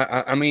guess.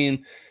 I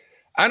mean,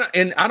 I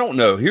don't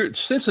know. Here,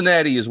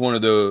 Cincinnati is one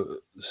of those.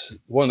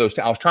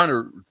 I was trying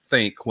to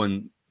think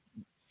when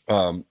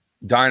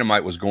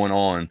Dynamite was going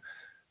on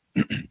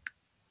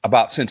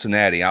about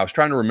Cincinnati. I was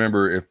trying to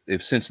remember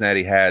if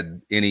Cincinnati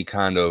had any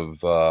kind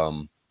of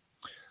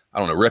I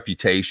don't know,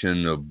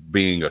 reputation of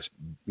being a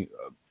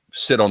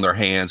sit on their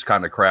hands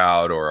kind of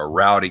crowd or a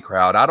rowdy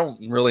crowd. I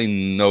don't really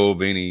know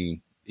of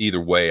any either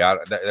way.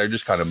 They're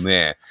just kind of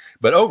meh.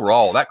 But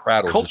overall, that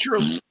crowd was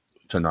culturally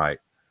tonight.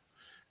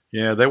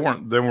 Yeah, they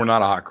were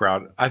not a hot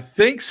crowd. I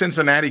think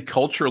Cincinnati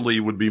culturally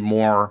would be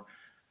more.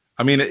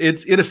 I mean,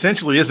 it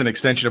essentially is an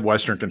extension of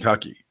Western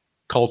Kentucky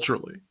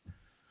culturally.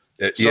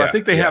 I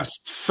think they have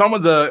some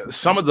of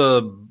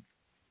the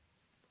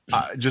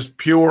just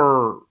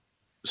pure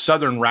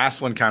Southern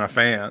wrestling kind of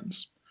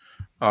fans.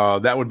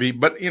 That would be,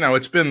 but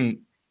it's been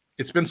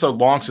so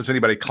long since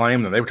anybody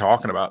claimed them. They were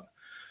talking about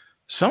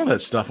some of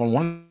that stuff on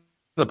one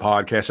of the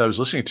podcasts I was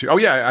listening to. Oh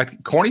yeah, I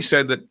think Corny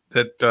said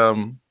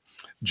that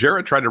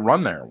Jarrett tried to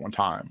run there one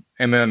time,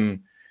 and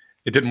then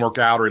it didn't work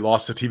out, or he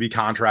lost the TV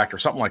contract or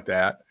something like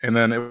that. And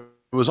then it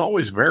was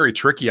always very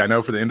tricky. I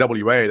know for the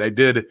NWA, they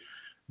did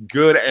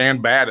good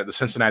and bad at the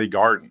Cincinnati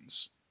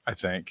Gardens, I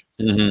think.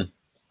 Mm-hmm.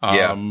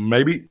 Yeah.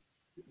 Maybe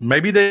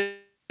they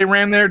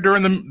ran there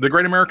during the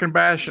Great American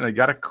Bash and they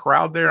got a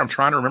crowd there. I'm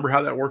trying to remember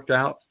how that worked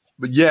out.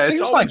 But yeah, it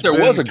seems like there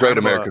was a Great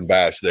American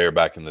Bash there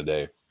back in the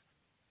day.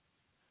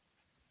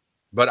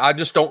 But I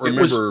just don't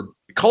remember.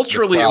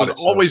 Culturally, it was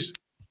always.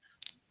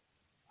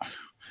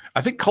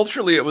 I think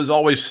culturally it was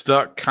always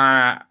stuck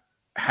kind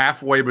of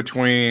halfway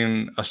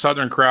between a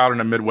Southern crowd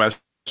and a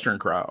Midwestern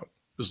crowd.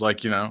 It was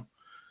like, Yeah.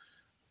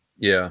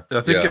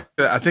 I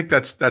think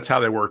that's how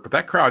they work. But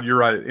that crowd, you're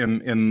right,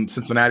 in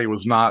Cincinnati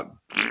was not.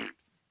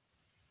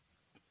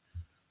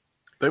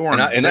 They weren't.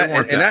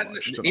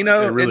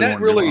 That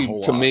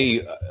really to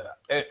me,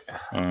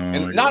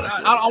 and not.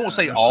 I won't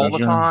say all the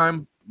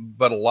time,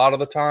 but a lot of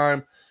the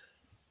time,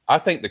 I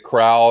think the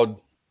crowd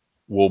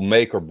will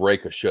make or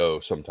break a show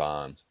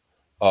sometimes.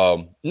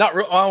 I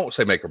won't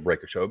say make or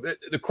break a show, but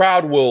the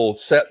crowd will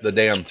set the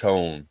damn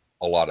tone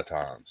a lot of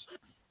times.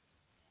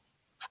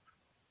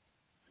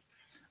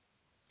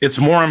 It's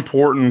more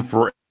important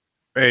for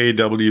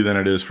AEW than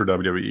it is for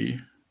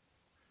WWE,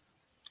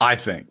 I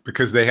think,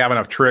 because they have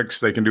enough tricks.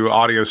 They can do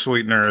audio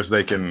sweeteners.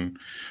 They can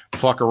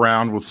fuck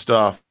around with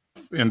stuff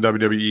in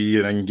WWE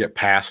and they can get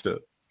past it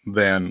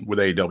than with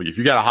AEW. If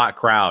you got a hot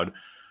crowd,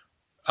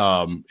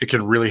 it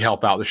can really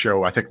help out the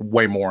show, I think,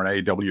 way more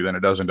in AEW than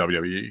it does in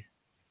WWE.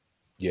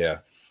 Yeah.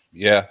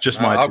 Yeah. Just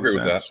my I'll 2 agree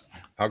cents. with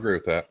that. I'll agree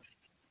with that.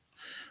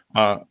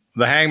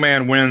 The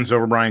Hangman wins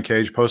over Brian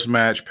Cage.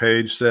 Post-match,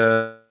 Page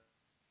said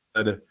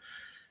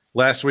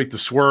last week the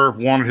Swerve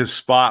wanted his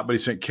spot, but he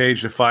sent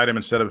Cage to fight him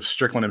instead of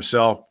Strickland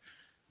himself.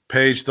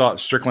 Page thought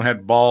Strickland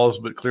had balls,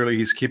 but clearly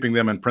he's keeping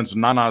them in Prince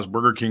Nana's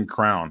Burger King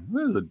crown.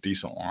 This is a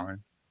decent line.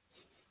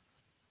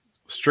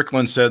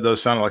 Strickland said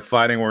those sounded like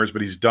fighting words,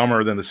 but he's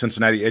dumber than the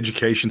Cincinnati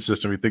education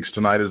system. He thinks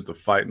tonight is the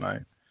fight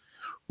night.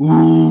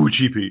 Ooh,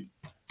 GP.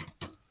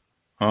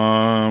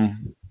 Yeah.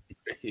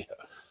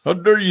 How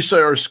dare you say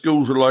our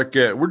schools are like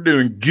that? We're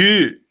doing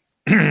good.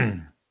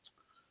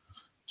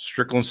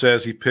 Strickland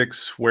says he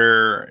picks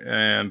where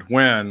and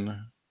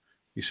when.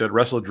 He said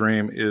Wrestle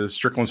Dream is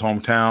Strickland's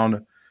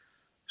hometown.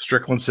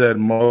 Strickland said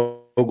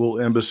Mogul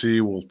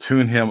Embassy will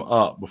tune him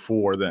up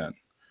before then.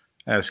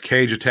 As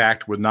Cage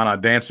attacked with Nana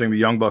dancing, the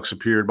Young Bucks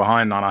appeared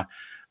behind Nana.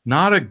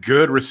 Not a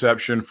good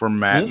reception for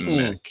Matt and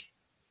Nick.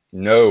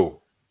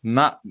 No.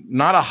 Not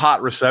a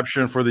hot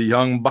reception for the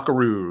young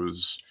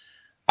Buckaroos.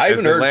 I as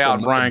even they heard lay out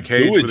some Brian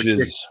Cage with a kick.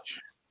 villages.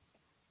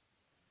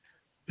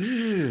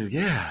 Ew,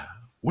 yeah,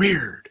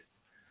 weird.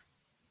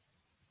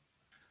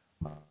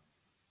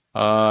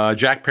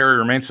 Jack Perry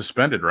remains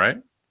suspended,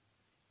 right?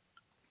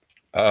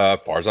 As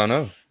far as I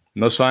know.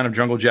 No sign of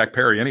Jungle Jack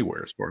Perry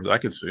anywhere, as far as I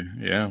can see.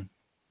 Yeah.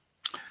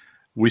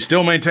 We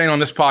still maintain on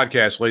this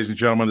podcast, ladies and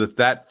gentlemen,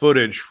 that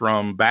footage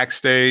from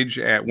backstage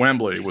at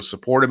Wembley was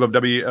supportive of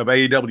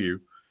AEW.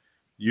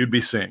 You'd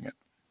be seeing it.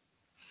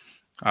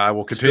 I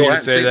will continue to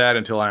say that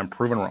until I am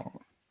proven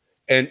wrong.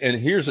 And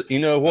here's, you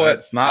know what?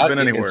 It's not been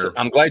anywhere. So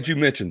I'm glad you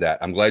mentioned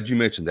that.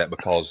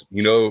 Because,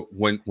 you know,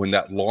 when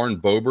that Lauren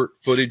Boebert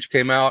footage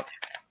came out,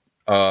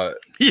 the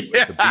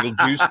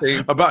Beetlejuice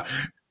thing,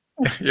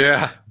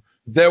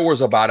 there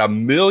was about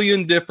 1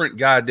 million different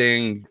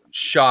goddamn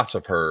shots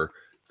of her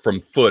from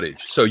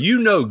footage. So you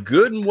know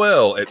good and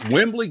well at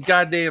Wembley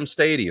goddamn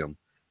Stadium,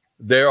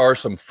 there are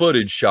some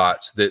footage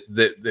shots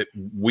that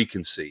we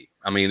can see.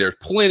 I mean, there's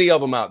plenty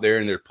of them out there,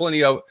 and there's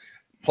plenty of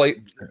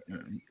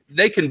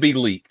they can be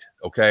leaked.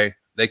 Okay,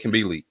 they can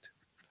be leaked.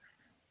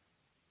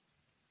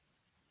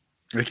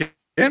 It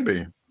can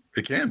be.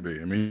 It can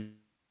be. I mean,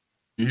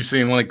 you've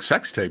seen like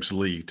sex tapes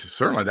leaked.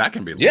 Certainly, that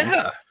can be leaked.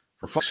 Yeah,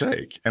 for fuck's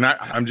sake. And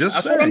I'm just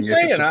That's saying, what I'm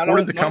saying. If it I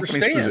don't the company's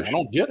understand. position. I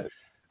don't get it.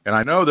 And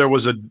I know there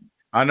was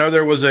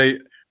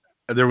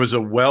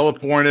a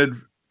well-appointed,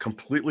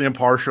 completely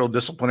impartial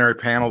disciplinary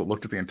panel that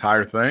looked at the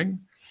entire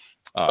thing.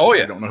 I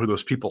don't know who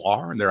those people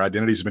are, and their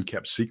identities have been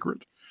kept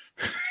secret.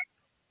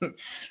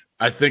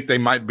 I think they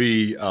might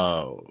be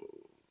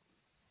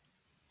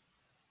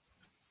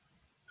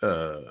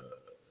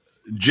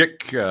Jick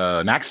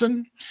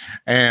Naxon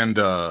and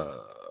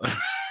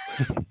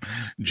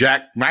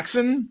Jack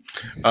Maxon,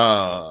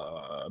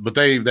 but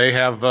they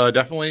have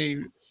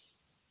definitely,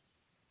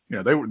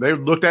 they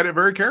looked at it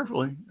very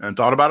carefully and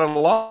thought about it a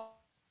lot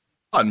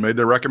and made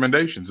their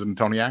recommendations, and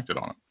Tony acted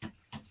on it.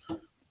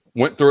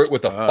 Went through it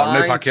with a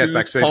fine Paquette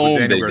backstage with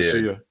Daniel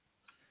Garcia,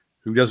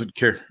 who doesn't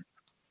care.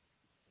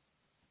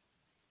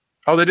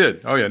 Oh, they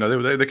did. Oh, yeah.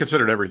 No, they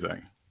considered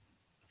everything.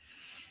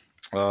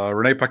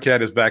 Renee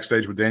Paquette is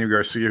backstage with Daniel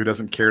Garcia, who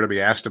doesn't care to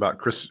be asked about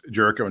Chris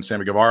Jericho and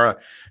Sammy Guevara.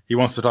 He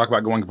wants to talk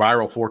about going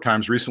viral 4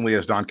 times recently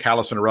as Don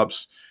Callis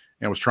interrupts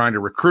and was trying to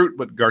recruit,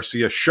 but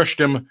Garcia shushed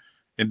him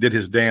and did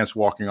his dance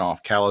walking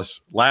off.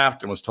 Callis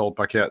laughed and was told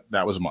Paquette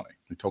that was money.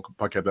 He told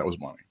Paquette that was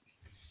money.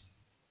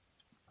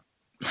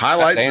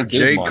 Highlights of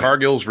Jade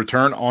Cargill's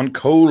return on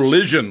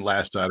Collision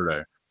last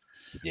Saturday.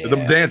 Yeah. The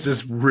dance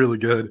is really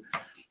good.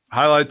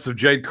 Highlights of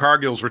Jade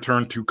Cargill's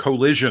return to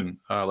Collision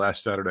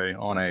last Saturday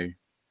on a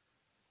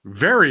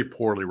very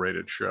poorly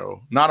rated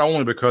show, not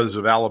only because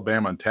of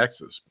Alabama and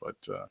Texas, but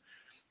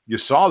you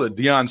saw that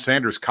Deion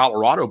Sanders'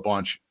 Colorado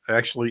bunch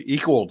actually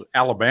equaled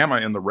Alabama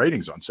in the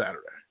ratings on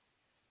Saturday.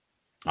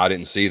 I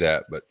didn't see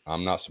that, but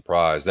I'm not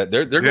surprised that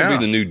they're going to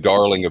be the new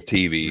darling of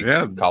TV.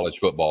 Yeah. College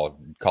football.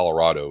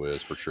 Colorado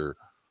is for sure.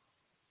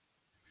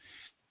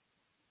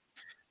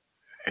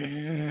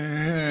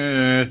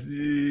 I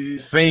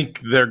think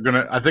they're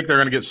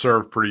gonna get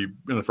served pretty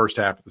in the first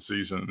half of the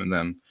season, and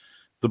then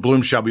the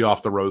bloom shall be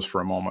off the rose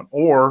for a moment.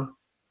 Or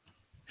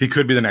he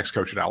could be the next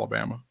coach at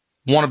Alabama.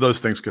 One of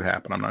those things could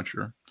happen. I'm not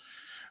sure.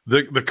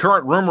 The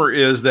current rumor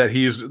is that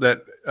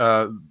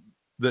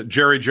that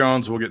Jerry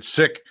Jones will get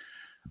sick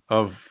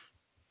of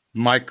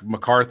Mike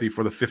McCarthy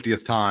for the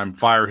 50th time,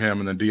 fire him,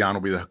 and then Deion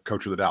will be the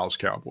coach of the Dallas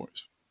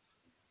Cowboys.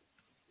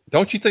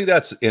 Don't you think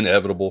that's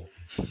inevitable?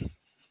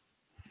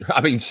 I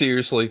mean,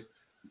 seriously,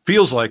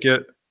 feels like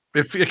it.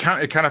 It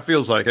kind of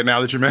feels like it now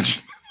that you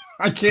mentioned.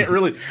 I can't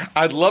really.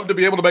 I'd love to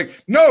be able to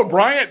make. No,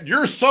 Bryant,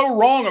 you're so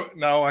wrong.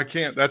 No, I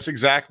can't. That's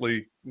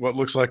exactly what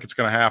looks like it's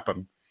going to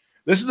happen.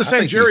 This is the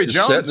same Jerry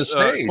Jones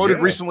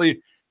quoted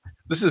recently.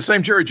 This is the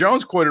same Jerry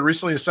Jones quoted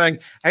recently as saying,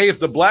 "Hey, if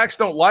the blacks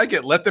don't like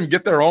it, let them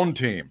get their own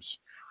teams."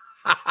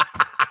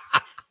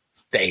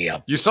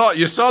 Damn. You saw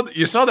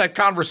that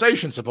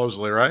conversation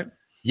supposedly, right?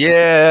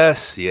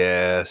 Yes.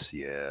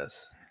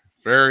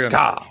 Very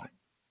God.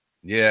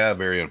 Yeah,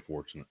 very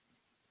unfortunate.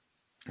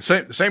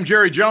 Same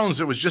Jerry Jones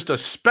that was just a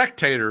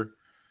spectator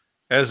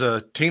as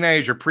a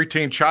teenage or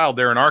preteen child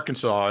there in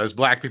Arkansas as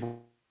black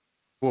people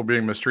were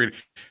being mistreated.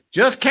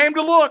 Just came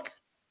to look.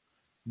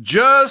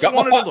 Just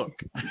wanted to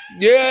look.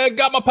 Yeah,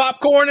 got my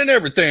popcorn and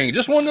everything.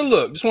 Just wanted to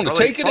look. Just wanted to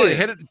take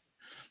it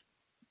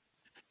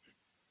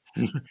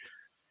in.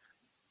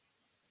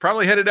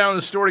 Probably headed down to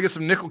the store to get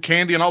some nickel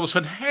candy, and all of a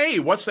sudden, hey,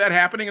 what's that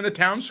happening in the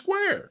town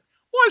square?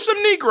 Why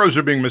some Negroes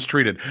are being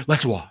mistreated?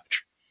 Let's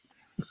watch.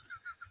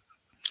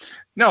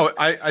 No,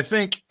 I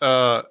think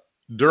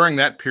during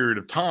that period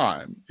of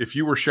time, if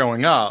you were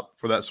showing up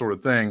for that sort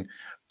of thing,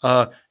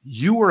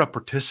 you were a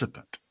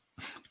participant.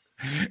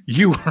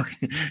 You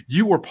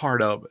were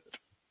part of it.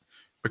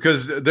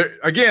 Because there,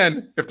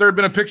 again, if there had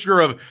been a picture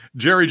of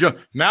Jerry Jones,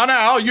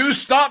 now, you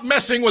stop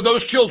messing with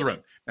those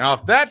children. Now,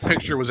 if that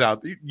picture was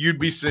out, you'd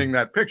be seeing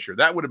that picture.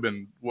 That would have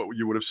been what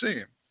you would have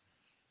seen.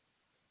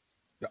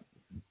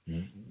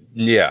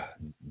 Yeah,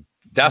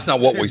 that's not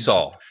what we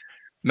saw.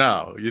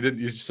 No, you didn't.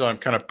 You saw him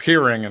kind of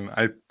peering, and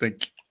I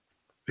think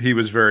he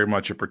was very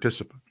much a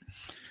participant.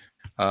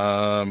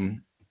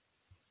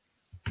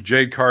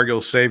 Jade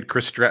Cargill saved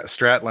Chris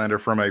Stratlander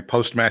from a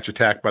post-match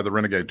attack by the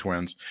Renegade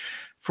Twins.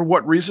 For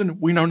what reason?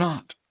 We know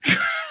not.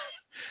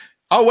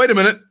 Oh, wait a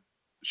minute.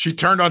 She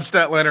turned on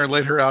Statlander and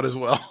laid her out as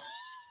well.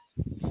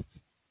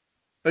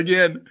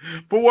 Again,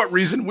 for what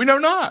reason? We know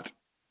not.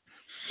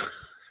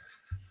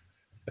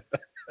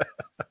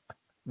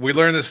 We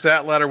learned that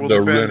Statlander will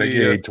defend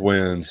Renegade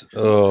Twins.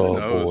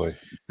 Oh, boy.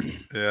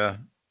 Yeah.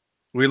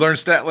 We learned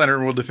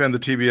Statlander will defend the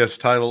TBS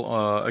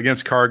title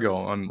against Cargill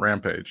on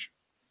Rampage.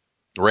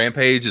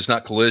 Rampage is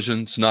not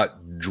Collision. It's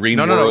not Dream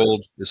No.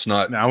 World. It's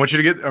not. Now I want you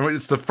to get.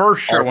 It's the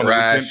first show on the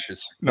weekend.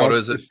 What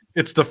is it?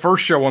 It's the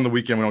first show on the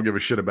weekend. We don't give a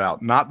shit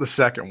about, not the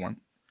second one.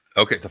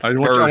 Okay, the I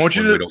first want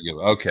you one to- we don't give.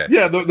 Okay,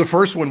 Yeah, the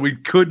first one we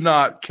could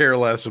not care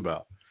less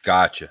about.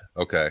 gotcha.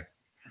 Okay,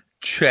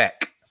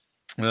 check.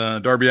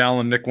 Darby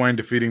Allin, Nick Wayne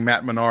defeating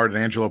Matt Menard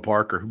and Angelo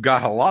Parker, who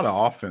got a lot of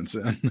offense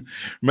in,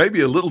 maybe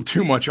a little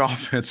too much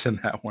offense in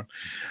that one.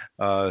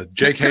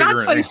 Jake Can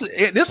Hager. I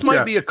say this might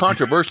Yeah. be a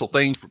controversial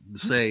thing to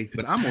say,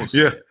 but I'm gonna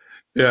say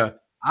Yeah.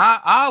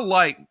 I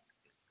like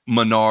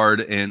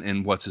Menard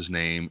and what's his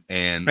name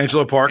and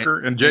Angelo Parker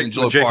and Jake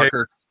Angelo Jake Hager.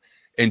 Parker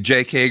and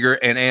Jake Hager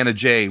and Anna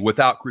Jay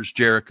without Chris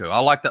Jericho. I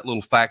like that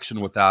little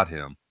faction without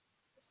him.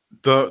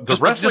 The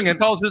wrestling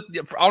just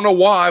because I don't know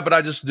why, but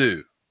I just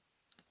do.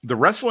 the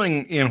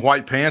wrestling in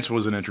white pants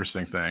was an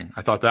interesting thing.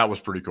 I thought that was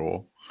pretty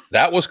cool.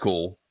 That was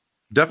cool.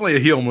 Definitely a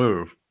heel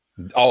move.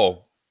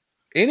 Oh,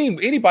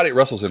 anybody that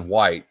wrestles in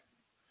white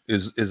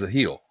is a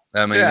heel.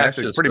 I mean, Yeah, that's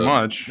actually, just pretty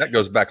much. That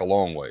goes back a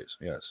long ways.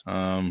 Yes.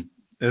 And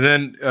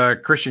then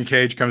Christian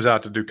Cage comes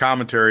out to do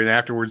commentary, and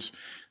afterwards,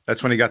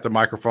 that's when he got the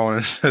microphone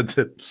and said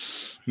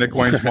that Nick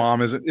Wayne's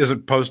mom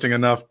isn't posting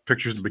enough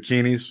pictures in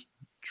bikinis.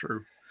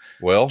 True.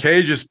 Well,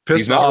 Cage is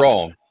pissed he's not off.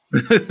 wrong.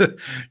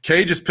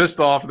 Cage is pissed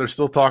off, and they're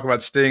still talking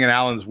about Sting and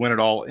Allen's win it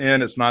all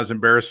in. It's not as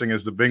embarrassing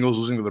as the Bengals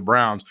losing to the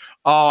Browns.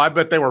 Oh, I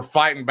bet they were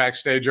fighting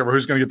backstage over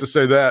who's going to get to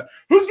say that.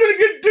 Who's going to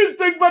get to do the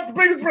thing about the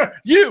Bengals? Browns?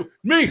 You,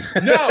 me,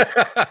 no.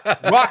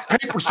 Rock,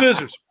 paper,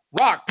 scissors.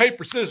 Rock,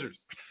 paper,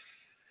 scissors.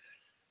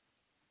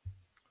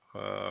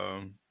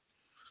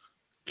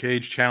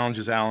 Cage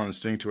challenges Allen and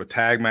Sting to a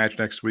tag match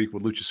next week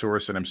with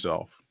Luchasaurus and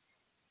himself.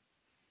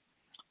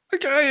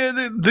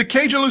 The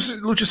Cage and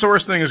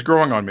Luchasaurus thing is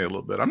growing on me a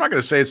little bit. I'm not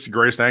going to say it's the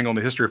greatest angle in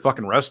the history of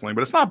fucking wrestling,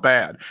 but it's not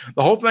bad.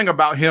 The whole thing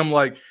about him,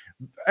 like,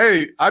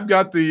 hey, I've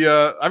got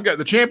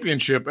the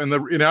championship, and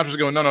the announcer's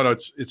going, no,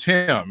 it's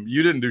him.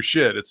 You didn't do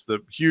shit. It's the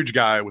huge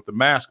guy with the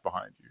mask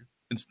behind you.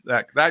 It's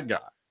that guy.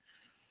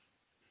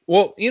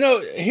 Well,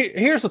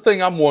 here's the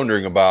thing I'm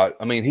wondering about.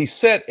 I mean, he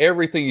said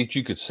everything that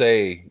you could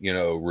say,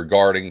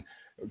 regarding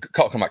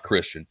talking about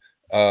Christian.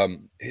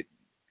 I'm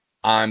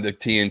the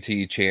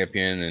TNT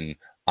champion, and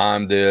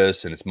I'm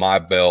this, and it's my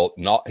belt.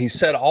 He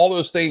said all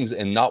those things,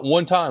 and not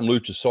one time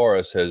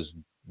Luchasaurus has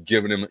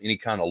given him any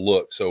kind of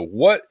look. So,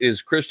 what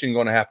is Christian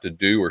going to have to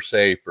do or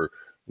say for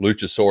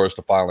Luchasaurus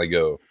to finally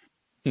go?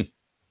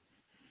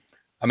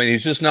 I mean,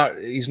 he's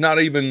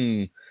not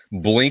even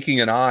blinking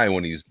an eye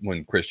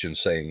when Christian's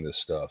saying this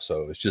stuff.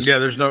 So it's just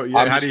There's no.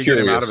 Yeah, how do you get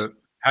him out of it?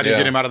 How do you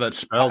get him out of that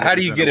spell? How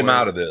do you get him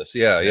out of this?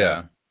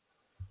 Yeah.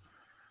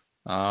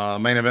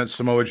 Main event: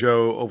 Samoa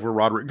Joe over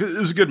Roderick. It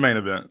was a good main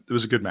event. It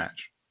was a good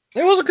match.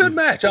 It was a good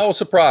match. I was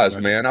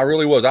surprised, man. I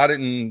really was. I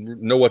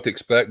didn't know what to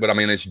expect, but I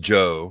mean, it's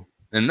Joe,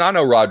 and I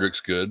know Roderick's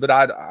good, but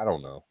I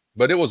don't know.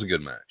 But it was a good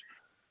match.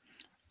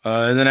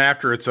 And then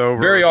after it's over,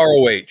 Very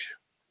ROH.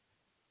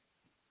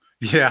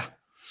 Yeah,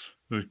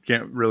 we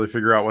can't really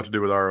figure out what to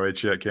do with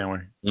ROH yet, can we?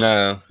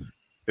 No.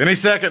 Any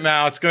second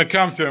now, it's going to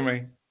come to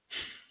me.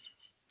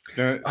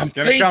 I'm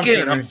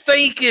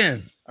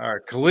thinking. All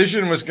right,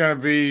 Collision was going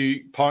to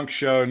be Punk's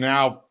show.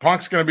 Now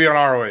Punk's going to be on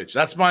ROH.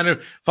 That's my new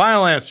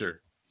final answer.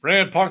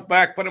 Bring Punk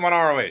back, put him on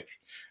ROH.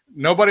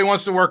 Nobody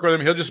wants to work with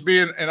him. He'll just be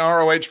in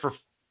ROH for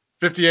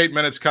 58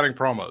 minutes cutting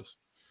promos.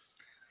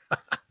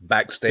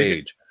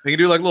 Backstage. He can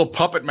do like little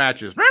puppet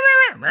matches.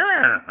 And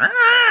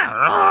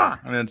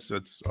that's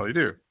all you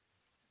do.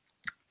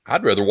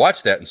 I'd rather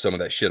watch that than some of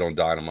that shit on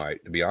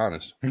Dynamite, to be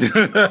honest.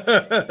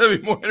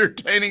 That'd be more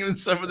entertaining than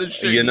some of the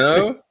shit.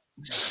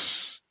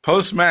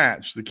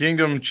 Post-match, the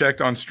Kingdom checked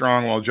on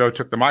Strong while Joe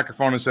took the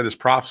microphone and said his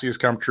prophecy has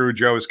come true.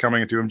 Joe is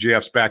coming into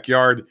MJF's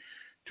backyard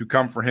to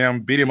come for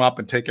him, beat him up,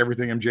 and take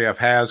everything MJF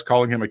has,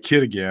 calling him a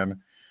kid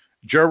again.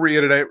 Joe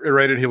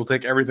reiterated he will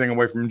take everything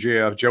away from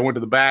MJF. Joe went to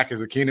the back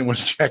as the Kingdom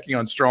was checking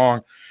on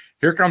Strong.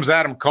 Here comes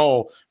Adam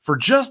Cole. For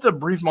just a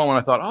brief moment,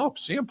 I thought, oh,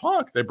 CM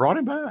Punk. They brought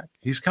him back.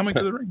 He's coming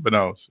to the ring. But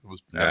no, it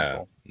was Adam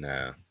Cole.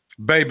 No.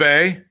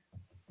 Bay.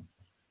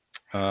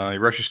 He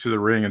rushes to the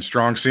ring, and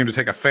Strong seemed to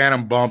take a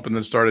phantom bump and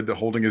then started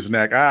holding his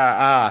neck.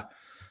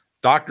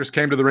 Doctors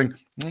came to the ring.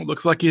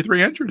 Looks like he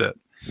re-entered it.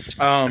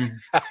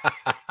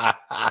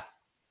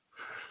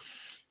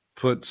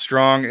 Put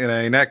Strong in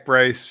a neck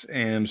brace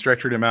and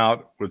stretchered him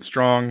out, with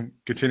Strong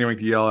continuing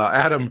to yell out,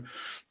 Adam.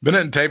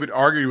 Bennett and David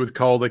argued with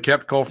Cole. They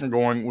kept Cole from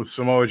going with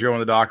Samoa Joe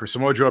and the Doctor.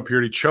 Samoa Joe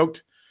appeared. He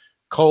choked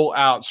Cole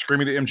out,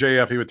 screaming to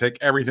MJF he would take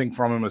everything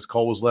from him as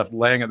Cole was left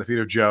laying at the feet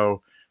of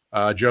Joe.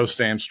 Joe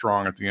stands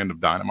strong at the end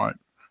of Dynamite.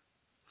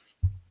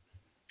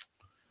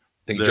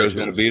 Think There Joe's it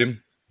going to is. beat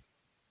him?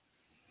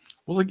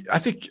 Well, I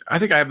think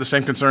I have the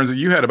same concerns that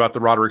you had about the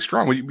Roderick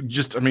Strong.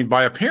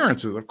 By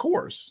appearances, of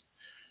course.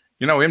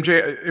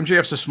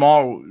 MJF's a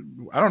small.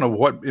 I don't know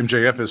what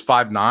MJF is,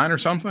 5'9" or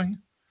something.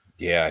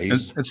 Yeah,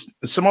 he's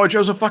And Samoa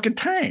Joe's a fucking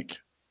tank.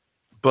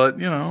 But I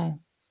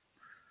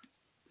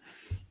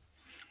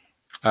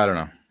don't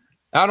know.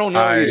 I don't know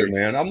either,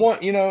 man. I'm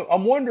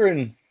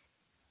wondering.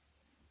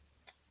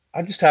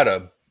 I just had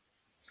a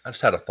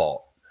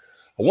thought.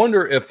 I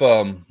wonder if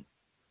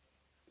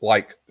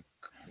like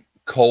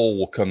Cole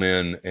will come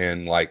in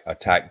and like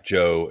attack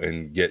Joe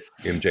and get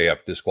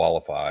MJF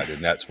disqualified,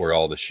 and that's where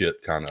all the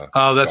shit kind of.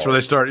 Oh, that's where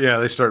they start. Yeah,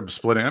 they start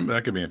splitting.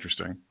 That could be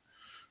interesting.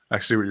 I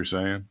see what you're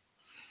saying.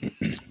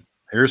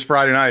 Here's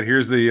Friday night.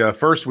 Here's the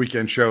first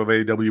weekend show of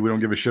AEW. We don't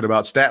give a shit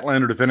about.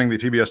 Statlander defending the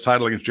TBS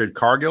title against Jade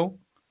Cargill.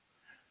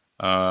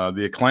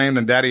 The Acclaimed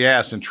and Daddy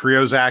Ass in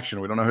trios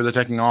action. We don't know who they're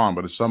taking on,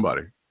 but it's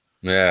somebody.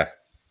 Yeah.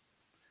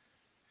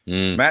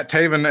 Matt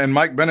Taven and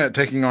Mike Bennett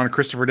taking on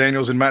Christopher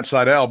Daniels and Matt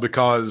Sydal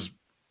because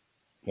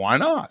why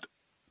not?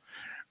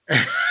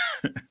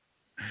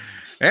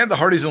 And the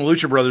Hardys and the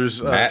Lucha Brothers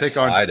take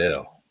on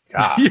Sydal.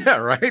 Yeah,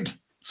 right.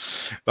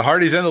 The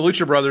Hardys and the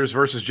Lucha Brothers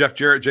versus Jeff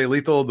Jarrett, Jay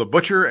Lethal, the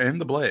Butcher, and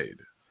the Blade.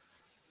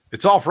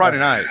 It's all Friday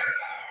night.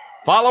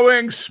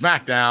 Following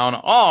SmackDown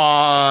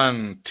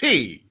on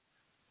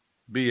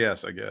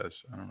TBS, I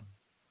guess. I don't know.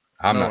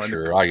 I'm not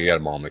sure. I got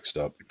them all mixed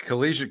up.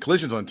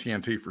 Collision's on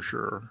TNT for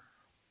sure.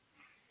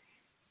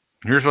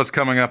 Here's what's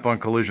coming up on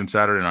Collision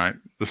Saturday night.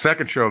 The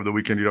second show of the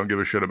weekend you don't give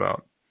a shit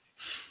about.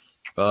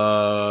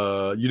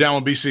 You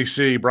down with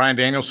BCC. Bryan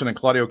Danielson and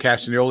Claudio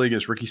Castagnoli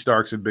against Ricky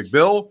Starks and Big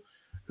Bill,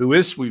 who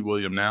is Sweet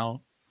William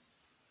now.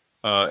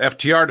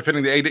 FTR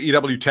defending the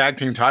AEW tag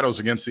team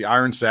titles against the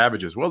Iron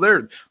Savages. Well,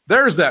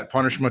 there's that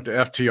punishment to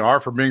FTR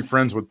for being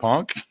friends with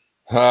Punk.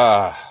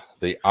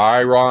 The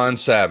Iron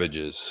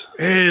Savages.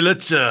 Hey,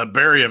 let's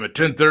bury him at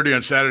 10:30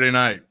 on Saturday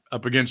night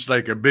up against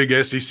like a big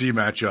SEC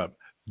matchup.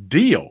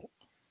 Deal.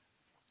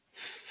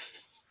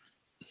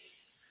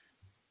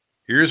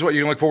 Here's what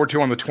you can look forward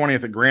to on the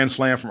 20th at Grand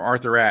Slam from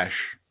Arthur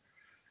Ashe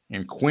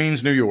in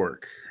Queens, New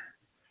York.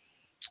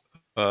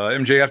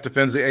 MJF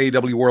defends the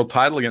AEW World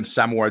title against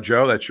Samoa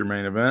Joe. That's your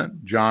main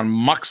event. Jon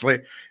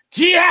Moxley.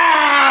 Jon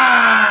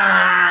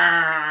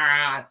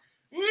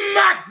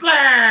Moxley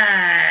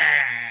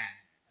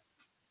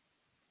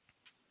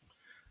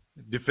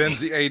defends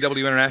the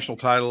AEW International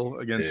title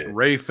against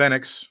Ray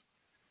Fenix.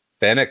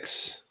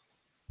 Jericho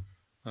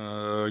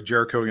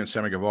against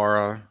Sammy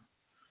Guevara.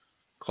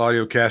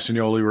 Claudio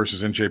Castagnoli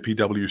versus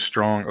NJPW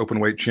Strong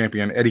Openweight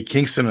Champion Eddie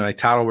Kingston in a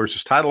title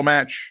versus title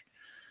match.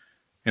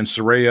 And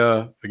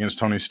Saraya against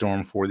Tony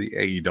Storm for the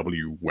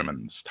AEW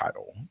Women's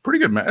title. Pretty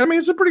good match. I mean,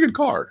 it's a pretty good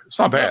card. It's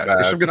not bad.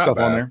 There's some good stuff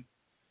on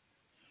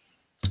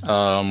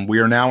there. We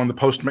are now in the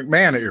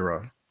post-McMahon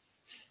era.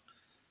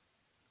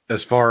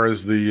 As far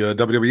as the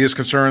WWE is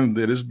concerned,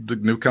 the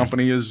new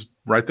company is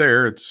right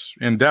there. It's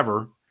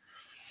Endeavor.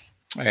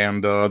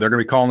 And they're going to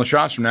be calling the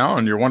shots from now,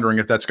 and you're wondering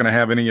if that's going to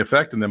have any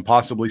effect, and then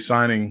possibly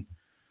signing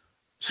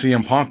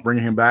CM Punk,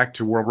 bringing him back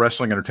to World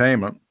Wrestling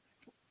Entertainment.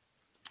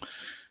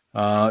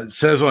 It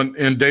says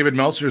in David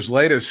Meltzer's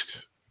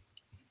latest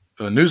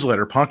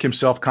newsletter, Punk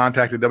himself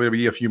contacted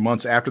WWE a few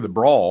months after the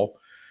brawl,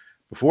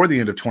 before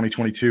the end of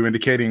 2022,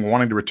 indicating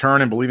wanting to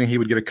return and believing he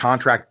would get a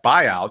contract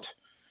buyout.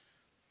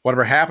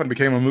 Whatever happened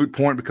became a moot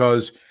point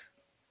because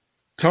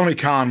Tony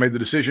Khan made the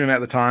decision at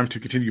the time to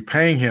continue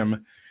paying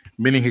him,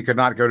 meaning he could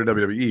not go to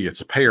WWE.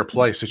 It's a pay or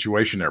play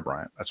situation there,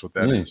 Brian. That's what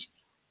that is.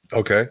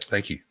 Okay,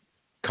 thank you.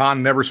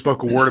 Khan never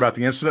spoke a word about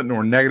the incident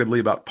nor negatively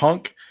about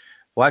Punk,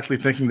 likely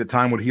thinking that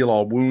time would heal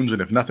all wounds,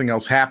 and if nothing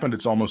else happened,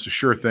 it's almost a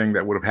sure thing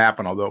that would have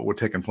happened, although it would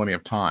have taken plenty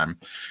of time.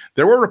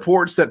 There were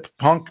reports that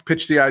Punk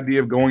pitched the idea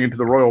of going into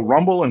the Royal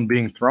Rumble and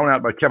being thrown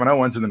out by Kevin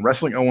Owens and then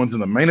wrestling Owens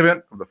in the main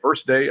event of the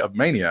first day of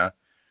Mania,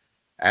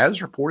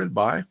 as reported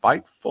by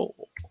Fightful.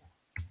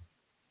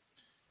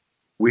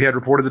 We had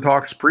reported the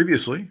talks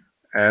previously.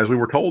 As we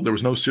were told, there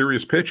was no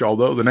serious pitch,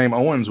 although the name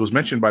Owens was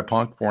mentioned by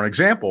Punk for an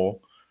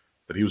example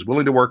that he was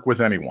willing to work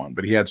with anyone.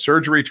 But he had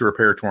surgery to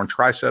repair torn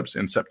triceps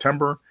in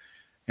September,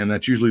 and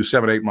that's usually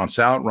 7 to 8 months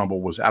out.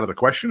 Rumble was out of the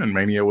question, and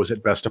Mania was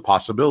at best a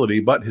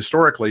possibility. But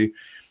historically,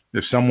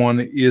 if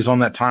someone is on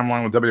that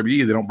timeline with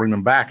WWE, they don't bring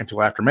them back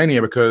until after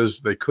Mania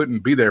because they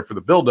couldn't be there for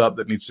the buildup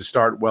that needs to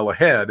start well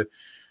ahead,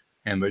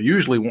 and they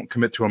usually won't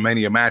commit to a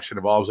Mania match that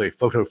involves a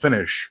photo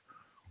finish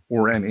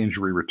or an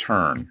injury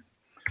return.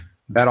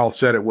 That all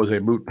said, it was a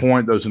moot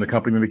point. Those in the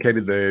company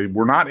indicated they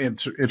were not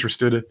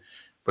interested,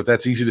 but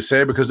that's easy to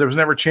say because there was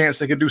never a chance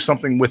they could do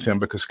something with him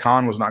because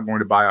Khan was not going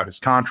to buy out his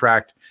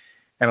contract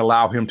and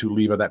allow him to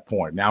leave at that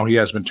point. Now he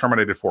has been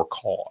terminated for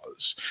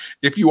cause.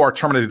 If you are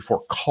terminated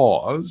for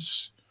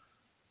cause,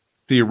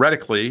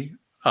 theoretically,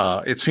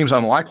 it seems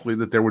unlikely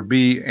that there would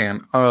be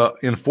an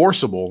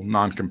enforceable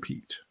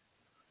non-compete.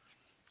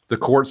 The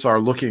courts are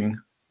looking.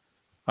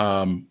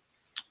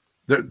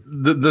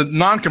 the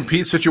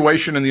non-compete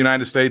situation in the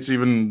United States,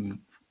 even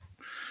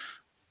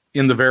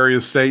in the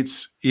various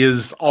states,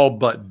 is all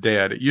but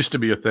dead. It used to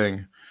be a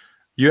thing.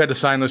 You had to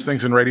sign those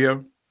things in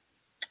radio.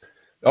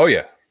 Oh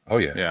yeah.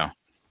 Yeah.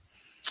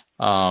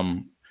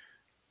 I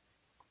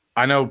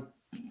know,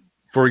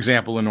 for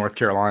example, in North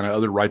Carolina,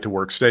 other right to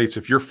work states,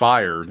 if you're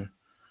fired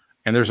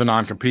and there's a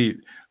non-compete,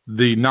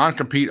 the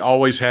non-compete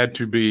always had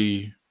to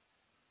be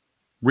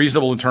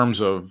reasonable in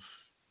terms of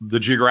the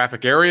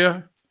geographic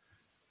area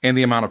and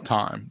the amount of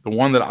time. The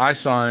one that I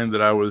signed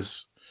that I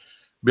was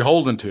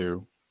beholden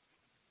to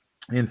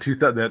in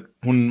 2000, that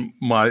when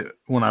I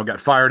got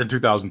fired in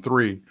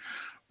 2003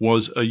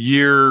 was a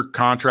year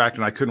contract,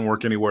 and I couldn't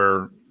work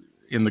anywhere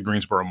in the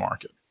Greensboro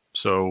market.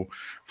 So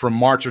from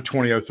March of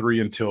 2003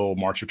 until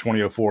March of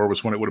 2004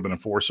 was when it would have been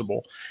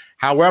enforceable.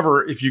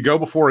 However, if you go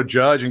before a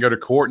judge and go to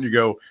court and you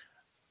go,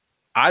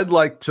 I'd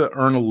like to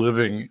earn a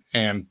living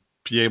and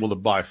be able to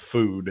buy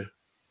food,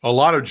 a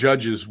lot of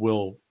judges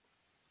will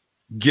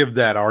give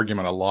that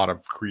argument a lot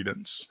of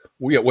credence.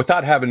 Well, yeah,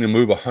 without having to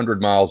move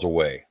 100 miles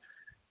away.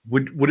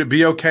 Would it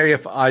be okay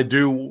if I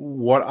do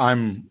what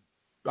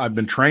I've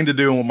been trained to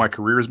do and what my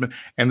career has been,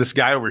 and this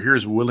guy over here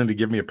is willing to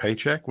give me a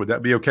paycheck? Would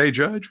that be okay,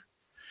 Judge?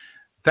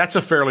 That's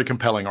a fairly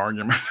compelling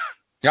argument.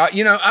 Yeah,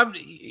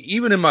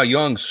 even in my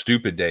young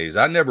stupid days,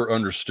 I never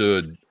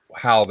understood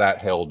how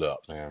that held up,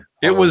 man.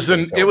 It was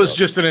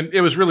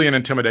really an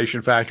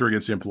intimidation factor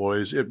against the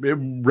employees. It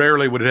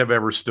rarely would have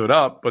ever stood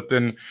up, but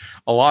then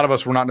a lot of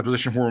us were not in a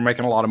position where we're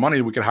making a lot of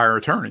money. We could hire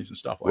attorneys and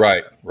stuff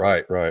like that.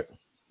 Right.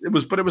 It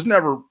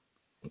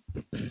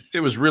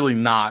was really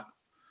not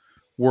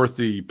worth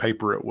the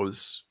paper it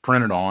was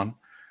printed on.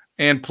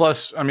 And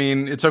plus, I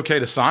mean, it's okay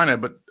to sign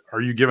it, but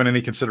are you given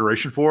any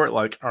consideration for it?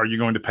 Like, are you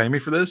going to pay me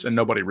for this? And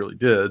nobody really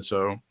did.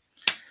 So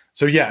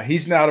yeah,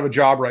 he's out of a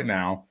job right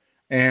now.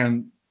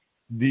 And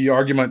the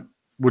argument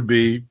would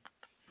be,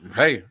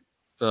 hey,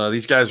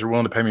 these guys are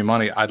willing to pay me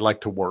money. I'd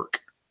like to work.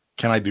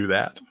 Can I do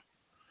that?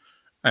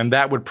 And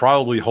that would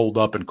probably hold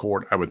up in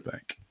court, I would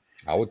think.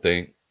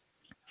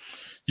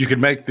 You could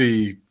make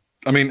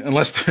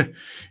unless,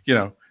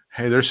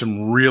 hey, there's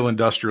some real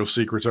industrial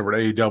secrets over at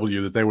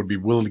AEW that they would be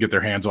willing to get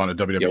their hands on at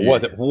WWE. Yeah,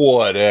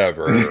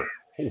 whatever.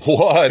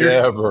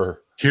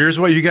 Whatever. Here's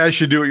what you guys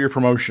should do at your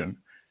promotion.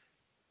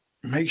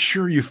 Make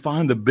sure you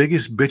find the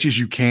biggest bitches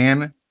you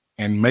can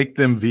and make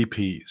them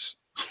VPs.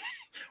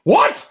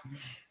 What?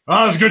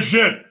 Oh, that's good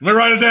shit. Let me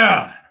write it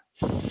down.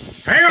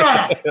 Hang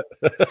on.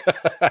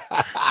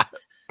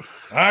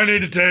 I need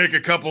to take a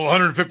couple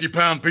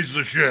 150-pound pieces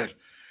of shit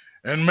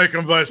and make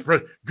them vice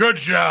president. Good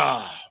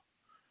job.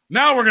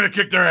 Now we're going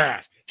to kick their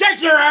ass.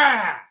 Kick your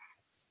ass.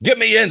 Get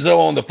me Enzo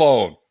on the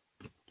phone.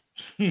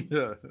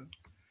 Let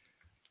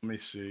me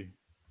see.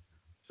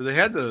 So they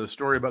had the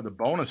story about the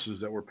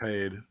bonuses that were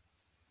paid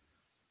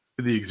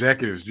to the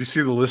executives. Did you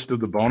see the list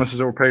of the bonuses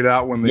that were paid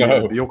out when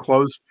the deal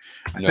closed?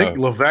 I think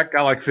Levesque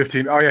got like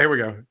 15. Oh, yeah,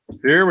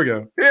 here we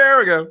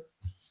go.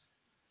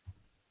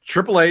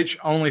 Triple H,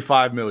 only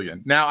 $5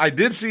 million. Now, I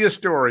did see a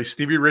story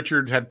Stevie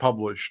Richards had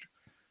published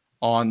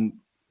on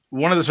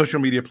one of the social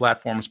media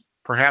platforms,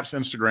 perhaps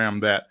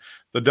Instagram, that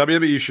the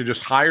WWE should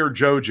just hire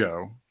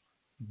JoJo,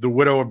 the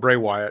widow of Bray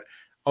Wyatt,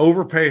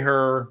 overpay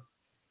her,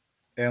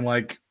 and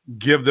like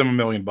give them $1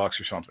 million or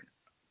something.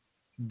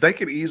 They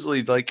could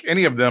easily, like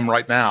any of them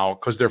right now,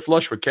 because they're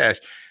flush with cash.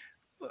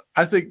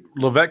 I think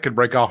Levesque could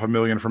break off $1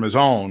 million from his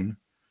own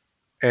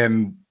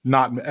and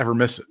not ever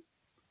miss it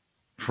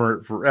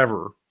for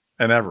forever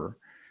and ever.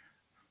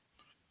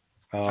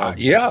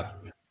 Yeah.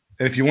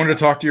 And if you wanted to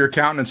talk to your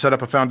accountant and set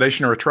up a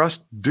foundation or a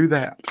trust, do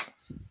that.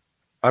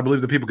 I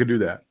believe that people could do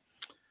that.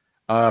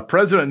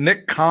 President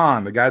Nick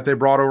Khan, the guy that they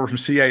brought over from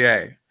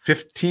CAA,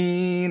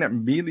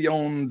 $15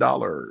 million.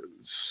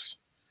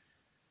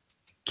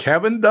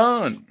 Kevin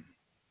Dunn,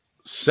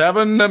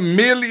 $7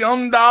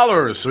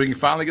 million, so he can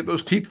finally get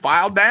those teeth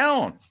filed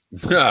down.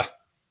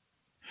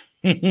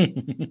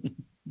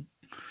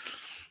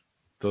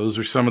 Those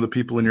are some of the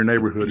people in your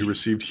neighborhood who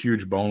received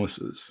huge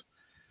bonuses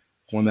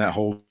when that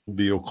whole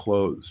deal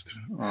closed.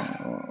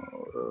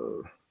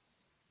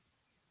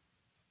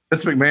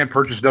 Vince McMahon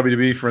purchased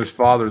WWE from his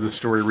father, the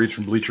story reached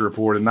from Bleacher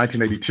Report, in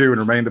 1982 and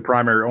remained the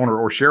primary owner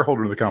or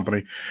shareholder of the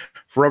company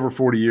for over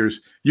 40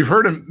 years. You've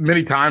heard him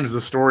many times,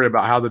 the story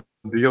about how the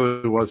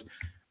deal was.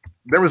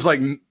 There was like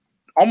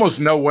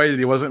almost no way that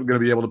he wasn't going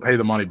to be able to pay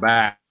the money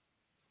back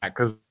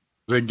because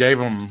they gave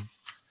him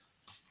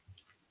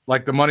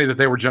like the money that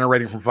they were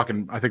generating from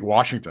fucking, I think,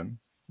 Washington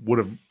would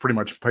have pretty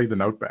much paid the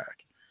note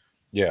back.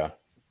 Yeah.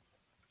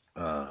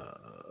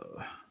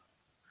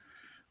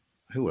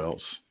 Who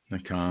else?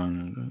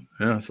 Nikon.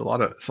 Yeah, it's a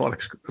lot of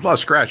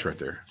scratch right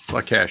there. It's a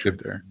lot of cash right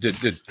there.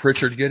 Did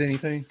Pritchard get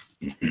anything?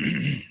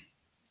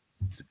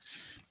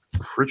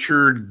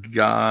 Pritchard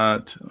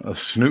got a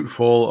snoot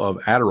full of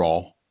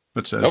Adderall.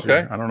 It says okay.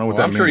 Here. I don't know what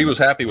that means. I'm sure he was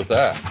happy with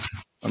that.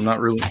 I'm not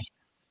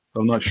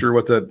sure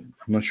what that.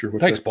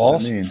 Thanks,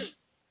 boss. That means.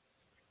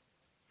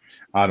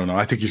 I don't know.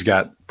 I think he's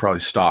got probably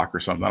stock or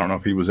something. I don't know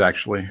if he was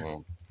actually.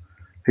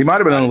 He might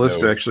have been on the list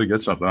to actually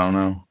get something. I don't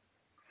know.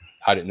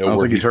 I didn't I know don't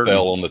where think he he's hurting.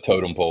 fell on the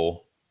totem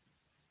pole.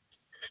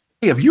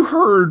 Hey, have you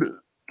heard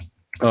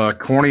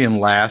Corny and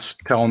Last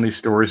telling these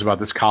stories about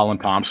this Colin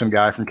Thompson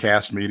guy from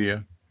Cast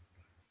Media?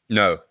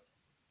 No,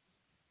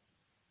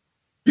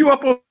 You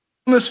up on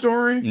this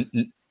story?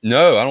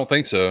 no, I don't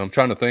think so. I'm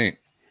trying to think.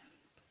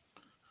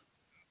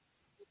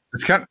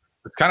 It's kind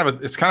of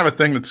a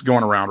thing that's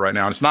going around right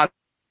now. It's not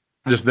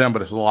just them,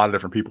 but it's a lot of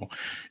different people.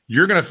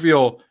 You're going to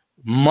feel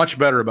much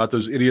better about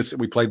those idiots that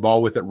we played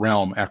ball with at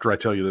Realm after I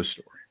tell you this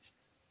story.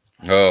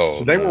 Oh,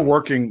 So they were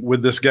working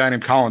with this guy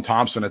named Colin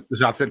Thompson at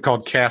this outfit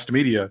called Cast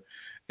Media,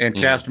 and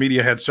Cast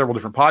Media had several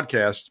different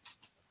podcasts,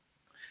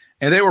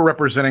 and they were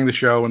representing the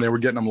show, and they were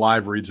getting them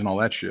live reads and all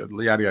that shit,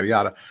 yada yada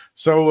yada.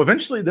 So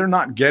eventually, they're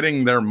not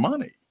getting their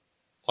money.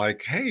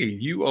 Like, hey,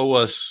 you owe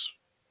us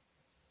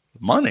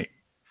money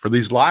for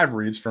these live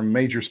reads from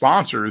major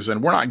sponsors,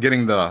 and we're not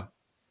getting the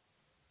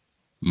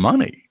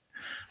money.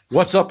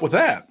 What's up with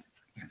that?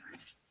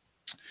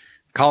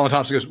 Colin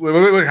Thompson goes,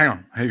 wait, hang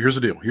on. Hey, here's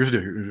the deal. Here's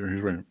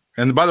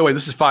and by the way,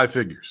 this is 5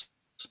 figures.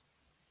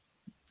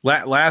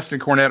 Last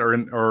and Cornette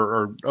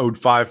are owed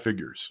 5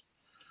 figures.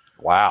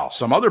 wow.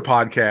 Some other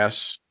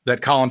podcasts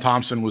that Colin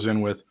Thompson was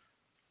in with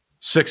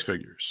 6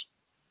 figures.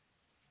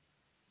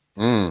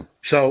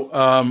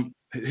 So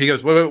he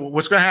goes, wait,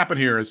 what's going to happen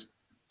here is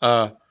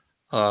we're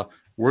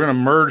going to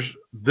merge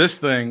this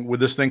thing with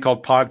this thing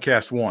called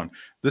Podcast One.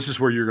 This is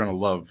where you're going to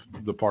love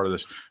the part of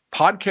this.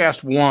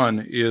 Podcast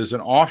One is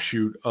an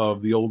offshoot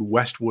of the old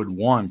Westwood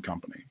One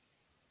company.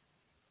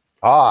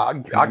 I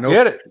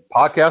get it.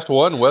 Podcast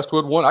One,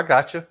 Westwood One. I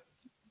got you.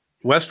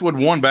 Westwood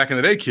One, back in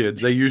the day,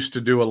 kids, they used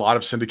to do a lot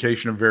of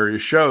syndication of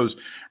various shows.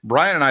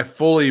 Brian and I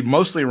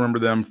mostly remember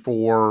them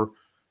for,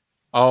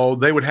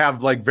 they would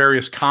have like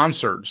various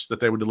concerts that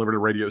they would deliver to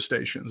radio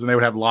stations, and they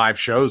would have live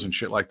shows and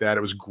shit like that.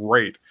 It was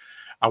great.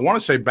 I want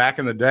to say back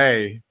in the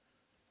day,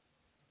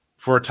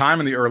 for a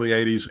time in the early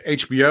 80s,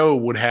 HBO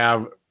would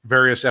have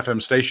various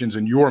FM stations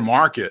in your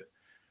market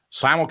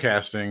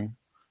simulcasting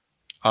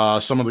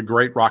some of the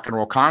great rock and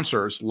roll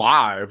concerts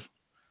live,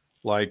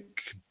 like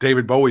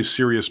David Bowie's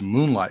Serious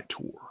Moonlight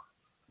Tour.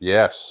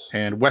 Yes.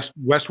 And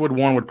Westwood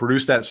One would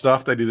produce that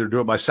stuff. They'd either do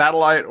it by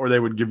satellite, or they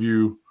would give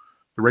you,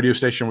 the radio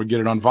station would get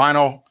it on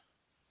vinyl,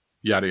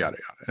 yada, yada,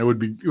 yada.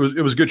 And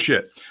it was good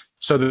shit.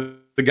 So the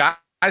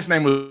guy's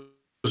name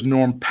was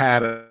Norm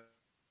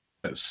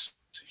Pattis.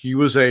 He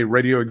was a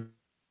radio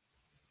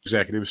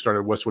executive,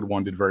 started Westwood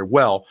One, did very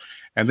well.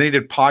 And then he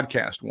did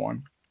Podcast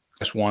One.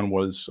 This one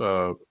was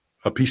a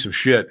piece of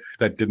shit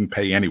that didn't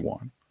pay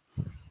anyone.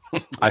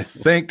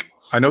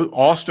 I know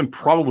Austin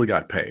probably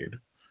got paid.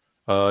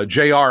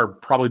 JR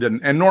probably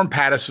didn't. And Norm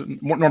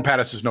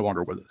Pattis is no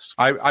longer with us.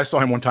 I saw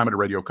him one time at a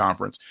radio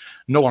conference.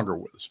 No longer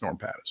with us, Norm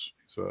Pattis.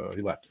 So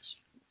he left us.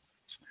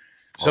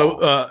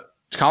 So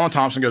Colin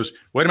Thompson goes,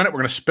 wait a minute, we're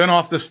going to spin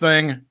off this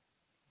thing.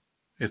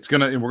 We're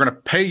going to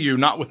pay you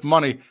not with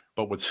money,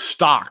 but with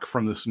stock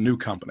from this new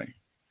company,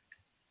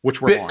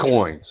 which we're launching.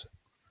 Bitcoins.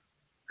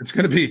 It's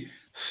going to be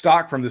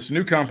stock from this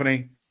new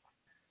company.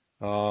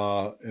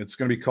 It's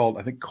going to be called,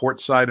 I think,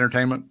 Courtside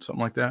Entertainment,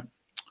 something like that.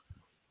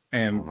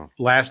 And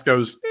Last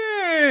goes,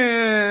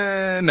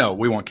 no,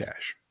 we want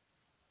cash.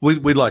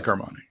 We'd like our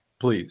money,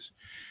 please.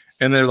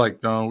 And they're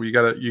like, no, you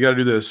gotta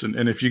do this.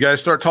 And if you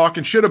guys start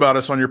talking shit about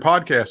us on your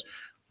podcast,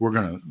 we're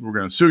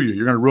gonna sue you.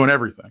 You're gonna ruin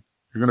everything.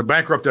 You're gonna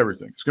bankrupt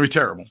everything. It's gonna be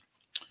terrible.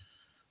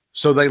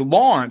 So they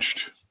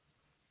launched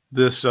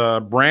this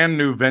brand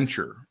new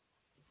venture,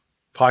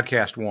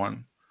 Podcast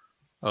One.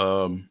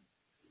 I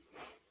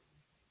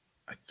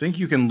think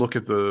you can look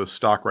at the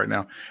stock right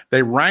now.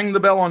 They rang the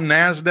bell on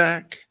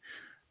NASDAQ.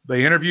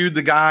 They interviewed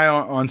the guy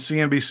on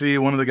CNBC,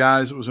 one of the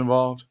guys that was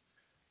involved.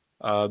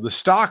 The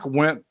stock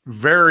went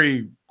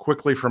very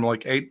quickly from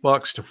like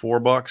 $8 to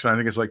 $4. I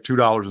think it's like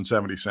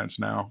 $2.70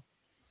 now.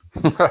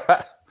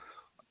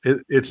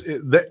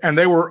 And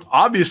they were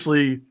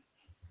obviously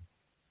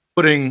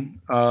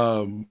putting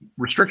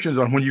restrictions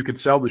on when you could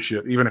sell the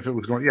shit, even if it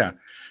was going. Yeah,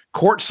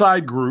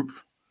 Courtside Group.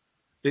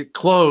 It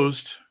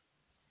closed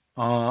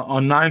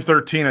on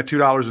 9/13 at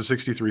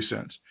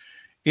 $2.63.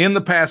 In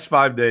the past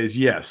 5 days,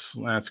 yes,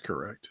 that's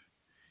correct.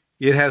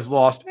 It has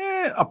lost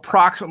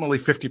approximately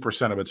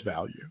 50% of its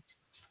value.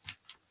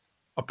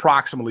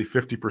 Approximately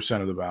 50%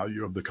 of the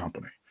value of the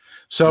company.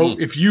 So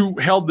if you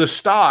held this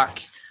stock,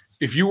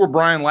 if you were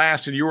Brian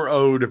Last and you were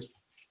owed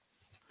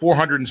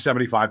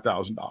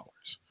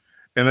 $475,000,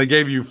 and they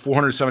gave you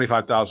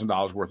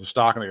 $475,000 worth of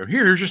stock, and they go,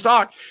 here's your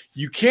stock.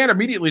 You can't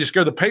immediately just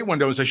go to the pay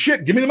window and say,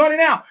 shit, give me the money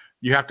now.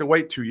 You have to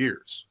wait 2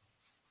 years.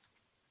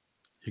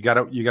 You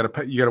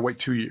gotta wait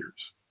 2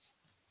 years.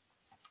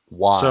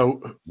 Why? So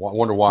I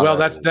wonder why. Well,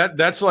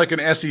 that's like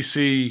an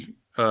SEC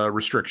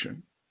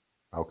restriction.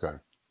 Okay.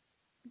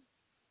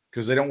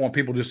 Because they don't want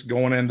people just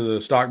going into the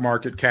stock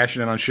market,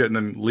 cashing in on shit, and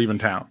then leaving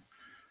town.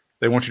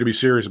 They want you to be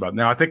serious about it.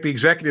 Now, I think the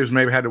executives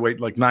maybe had to wait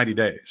like 90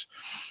 days.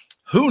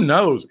 Who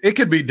knows? It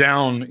could be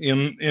down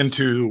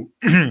into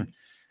it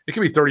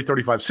could be 30,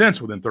 35 cents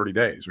within 30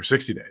 days or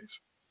 60 days.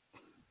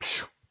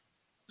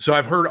 So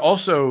I've heard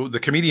also the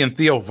comedian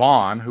Theo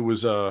Vaughn, who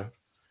was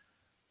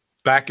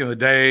back in the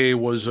day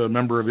was a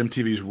member of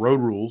MTV's Road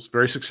Rules,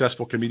 very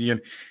successful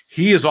comedian.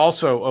 He is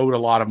also owed a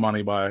lot of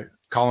money by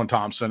Colin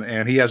Thompson,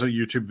 and he has a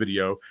YouTube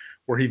video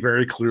where he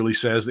very clearly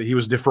says that he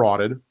was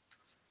defrauded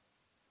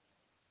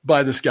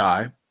by this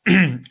guy.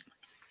 And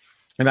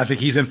I think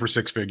he's in for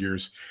six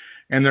figures.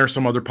 And there are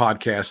some other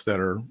podcasts that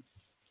are,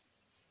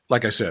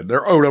 like I said,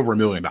 they're owed over $1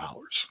 million.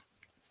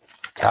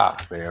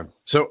 God, man.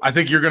 So I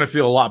think you're going to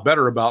feel a lot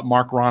better about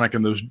Mark Ronick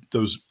and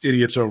those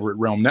idiots over at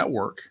Realm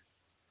Network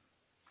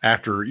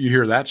after you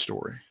hear that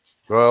story.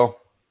 Well,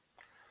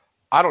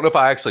 I don't know if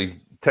I actually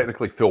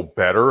technically feel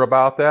better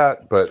about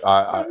that, but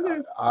I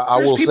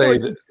will say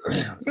that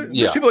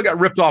there's people that got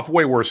ripped off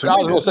way worse. I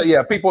was going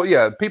to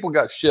say, people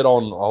got shit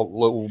on a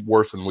little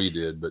worse than we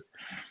did, but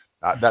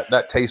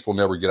that taste will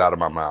never get out of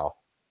my mouth.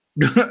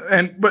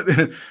 But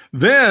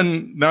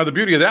then now the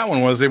beauty of that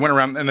one was they went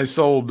around and they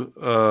sold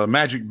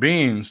magic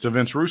beans to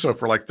Vince Russo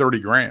for like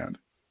 $30,000.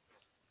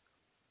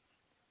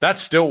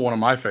 That's still one of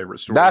my favorite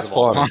stories. That's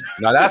funny.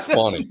 Now that's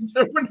funny.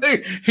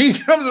 He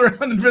comes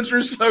around and Vince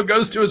Russo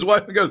goes to his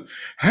wife and goes,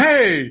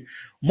 "Hey,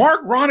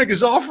 Mark Ronick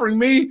is offering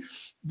me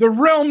the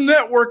Realm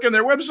Network and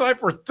their website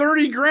for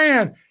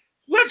 $30,000.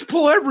 Let's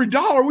pull every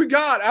dollar we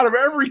got out of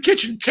every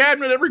kitchen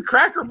cabinet, every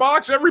cracker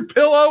box, every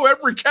pillow,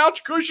 every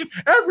couch cushion,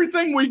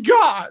 everything we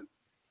got.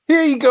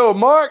 Here you go,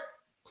 Mark."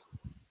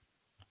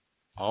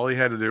 All he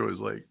had to do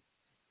was like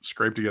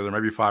scrape together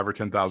maybe $5,000 or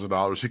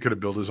 $10,000. He could have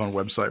built his own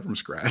website from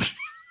scratch.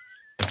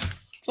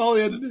 That's all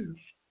he had to do.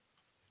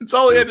 That's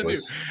all he had to do.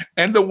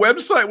 And the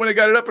website, when he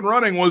got it up and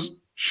running, was,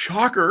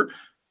 shocker,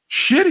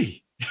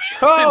 shitty.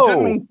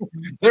 Oh,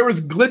 there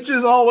was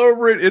glitches all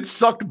over it. It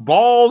sucked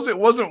balls. It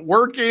wasn't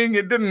working.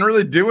 It didn't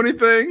really do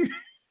anything.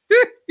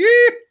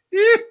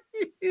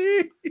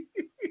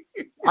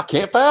 I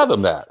can't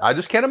fathom that. I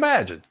just can't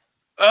imagine.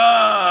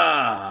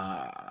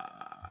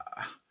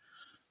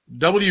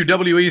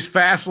 WWE's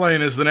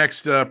Fastlane is the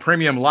next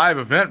premium live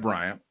event,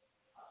 Brian.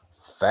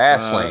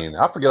 Fastlane.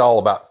 I forget all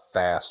about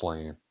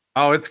Fastlane.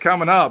 Oh, it's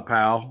coming up,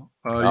 pal.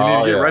 You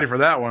need to get ready for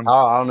that one.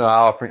 I don't know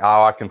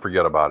how I can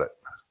forget about it.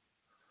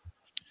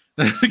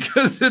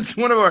 Because it's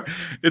one of our,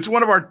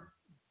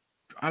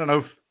 I don't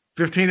know,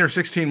 15 or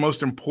 16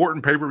 most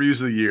important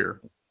pay-per-views of the year.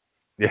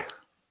 Yeah.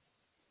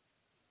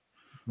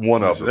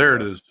 One of them. There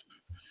it is.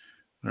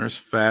 There's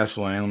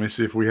Fastlane. Let me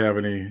see if we have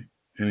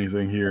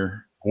anything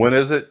here. When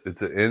is it?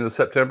 It's the end of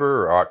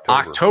September or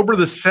October? October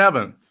the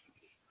 7th.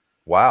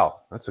 Wow,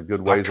 that's a good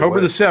ways October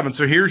away. the 7th.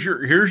 So here's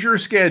your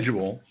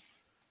schedule.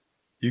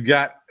 You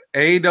got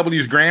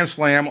AEW's Grand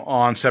Slam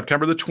on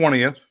September the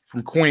 20th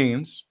from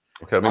Queens.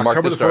 Okay, let me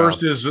October mark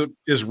the this 1st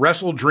is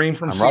Wrestle Dream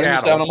from I'm Seattle. writing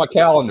this down on my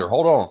calendar.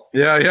 Hold on.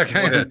 Yeah.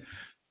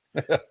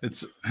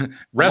 It's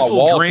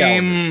Wrestle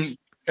Dream,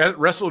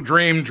 Wrestle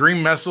Dream,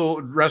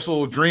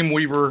 Wrestle Dream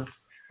Weaver.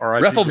 All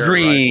right, Wrestle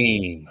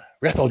Dream.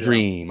 Wrestle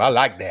Dream. I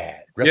like that.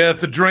 Yeah,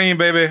 it's a dream,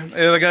 baby.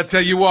 And I got to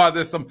tell you what,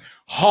 there's some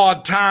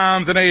hard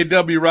times in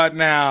AEW right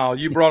now.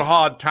 You brought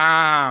hard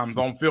times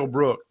on Phil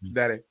Brooks,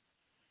 daddy.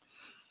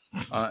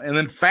 And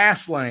then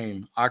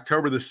Fastlane,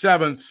 October the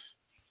 7th.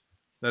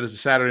 That is a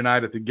Saturday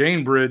night at the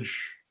Gainbridge.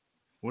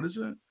 What is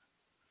it?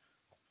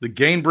 The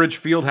Gainbridge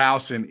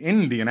Fieldhouse in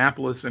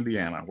Indianapolis,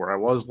 Indiana, where I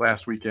was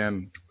last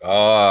weekend.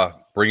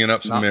 Bringing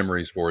up some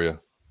memories for you.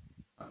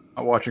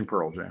 Watching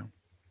Pearl Jam.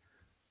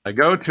 I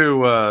go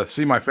to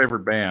see my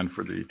favorite band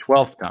for the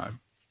 12th time.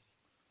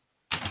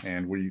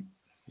 And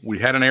we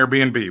had an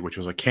Airbnb, which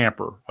was a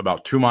camper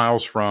about 2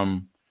 miles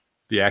from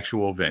the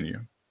actual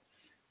venue.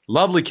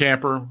 Lovely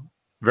camper.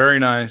 Very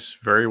nice.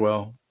 Very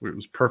well. It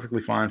was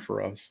perfectly fine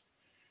for us.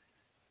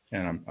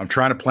 And I'm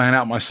trying to plan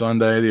out my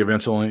Sunday. The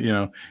event's only,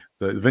 the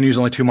venue's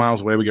only 2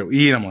 miles away. We go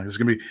eat. I'm like,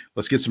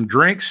 let's get some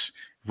drinks.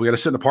 If we got to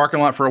sit in the parking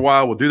lot for a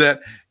while, we'll do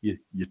that. You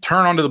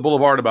turn onto the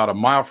boulevard about a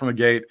mile from the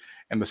gate,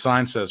 and the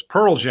sign says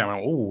Pearl Jam.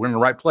 Oh, we're in the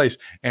right place.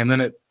 And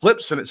then it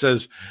flips and it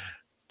says,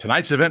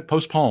 tonight's event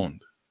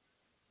postponed.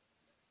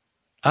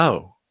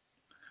 Oh,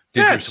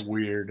 that's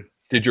weird.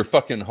 Did your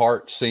fucking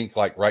heart sink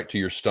like right to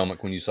your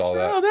stomach when you saw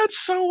that? Oh, that's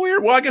so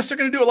weird. Well, I guess they're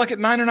going to do it like at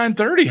 9 or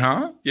 9:30,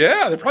 huh?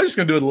 Yeah, they're probably just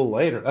going to do it a little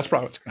later. That's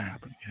probably what's going to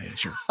happen. Yeah,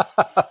 sure.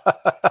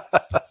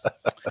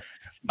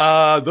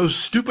 Those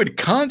stupid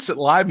cunts at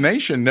Live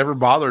Nation never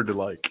bothered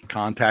to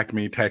contact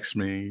me, text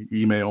me,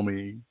 email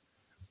me,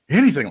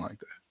 anything like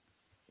that.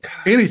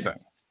 Anything.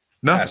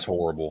 No, that's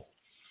horrible.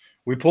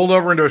 We pulled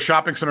over into a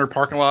shopping center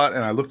parking lot,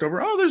 and I looked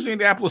over. Oh, there's the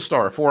Indianapolis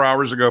Star. 4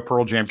 hours ago,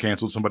 Pearl Jam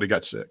canceled. Somebody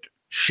got sick.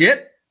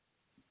 Shit.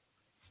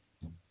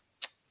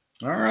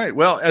 All right.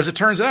 Well, as it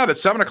turns out,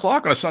 it's 7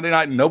 o'clock on a Sunday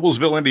night in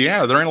Noblesville,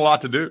 Indiana. There ain't a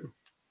lot to do.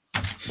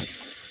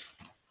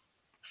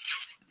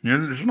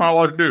 There's not a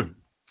lot to do.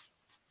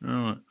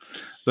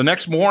 The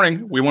next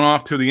morning, we went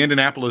off to the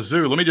Indianapolis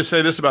Zoo. Let me just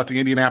say this about the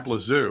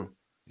Indianapolis Zoo.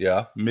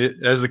 Yeah.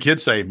 As the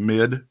kids say,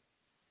 mid.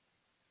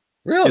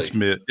 Really? It's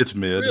mid.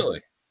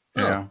 Really?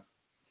 Yeah.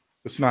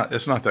 It's not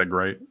that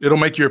great. It'll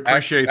make you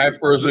appreciate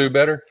Asheboro Zoo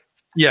better.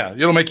 Yeah,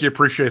 it'll make you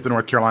appreciate the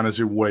North Carolina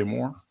Zoo way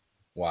more.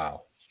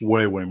 Wow.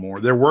 Way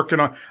more. They're working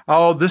on,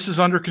 oh, this is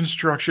under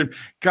construction.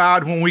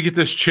 God, when we get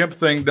this chimp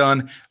thing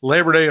done,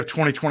 Labor Day of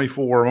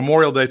 2024,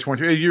 Memorial Day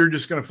 20, you're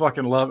just going to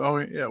fucking love. Oh,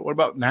 yeah. What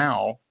about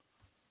now?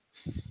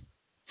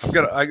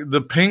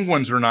 The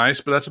penguins are nice,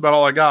 but that's about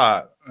all I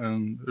got.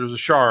 And there's a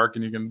shark,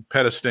 and you can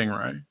pet a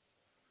stingray.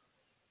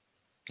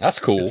 That's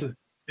cool.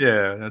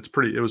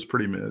 It was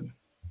pretty mid.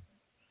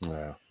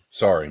 Yeah.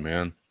 Sorry,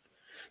 man.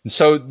 And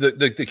so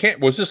the camp,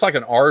 was this like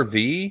an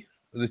RV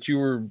that you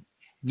were?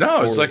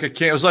 No, it was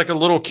like a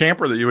little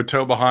camper that you would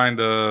tow behind,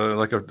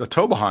 like a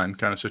tow behind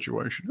kind of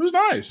situation. It was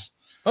nice.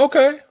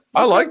 Okay.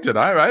 I liked it.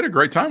 I had a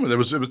great time with it.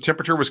 It was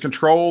temperature was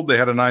controlled. They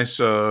had a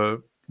nice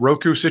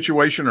Roku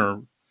situation,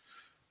 or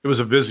it was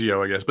a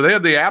Vizio, I guess. But they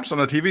had the apps on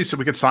the TV, so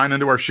we could sign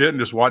into our shit and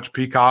just watch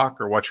Peacock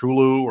or watch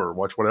Hulu or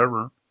watch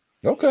whatever.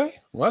 Okay.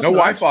 Well, no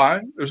Wi-Fi.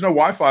 There was no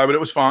Wi-Fi, but it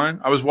was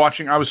fine. I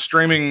was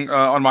streaming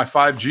on my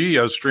 5G.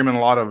 I was streaming a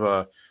lot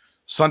of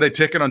Sunday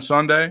Ticket on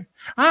Sunday.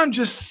 I'm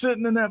just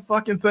sitting in that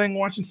fucking thing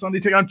watching Sunday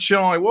Ticket. I'm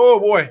chilling. Like, whoa,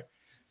 boy,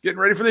 getting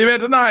ready for the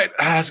event tonight.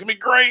 It's gonna be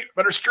great.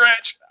 Better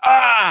stretch.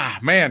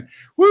 Man,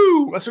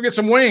 woo. Let's go get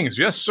some wings.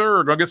 Yes,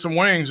 sir. Go get some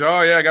wings.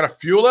 Oh yeah, I gotta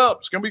fuel up.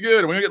 It's gonna be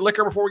good. Are we gonna get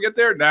liquor before we get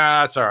there?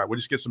 Nah, it's all right. We'll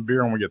just get some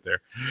beer when we get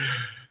there.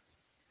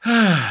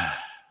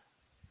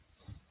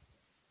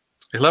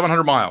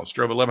 1,100 miles.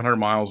 Drove 1,100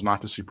 miles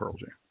not to see Pearl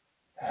Jam.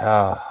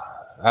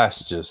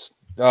 That's just.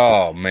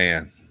 Oh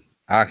man,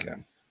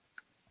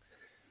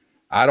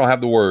 I don't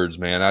have the words,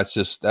 man. That's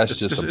just a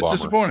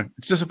bummer.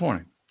 It's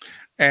disappointing.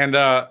 And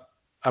I'm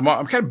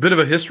kind of a bit of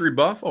a history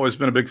buff. Always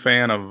been a big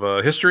fan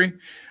of history.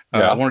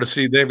 I wanted to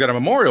see, they've got a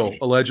memorial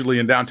allegedly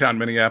in downtown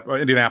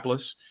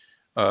Indianapolis,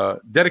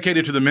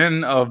 dedicated to the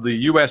men of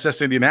the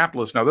USS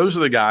Indianapolis. Now, those are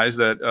the guys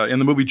that in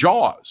the movie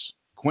Jaws,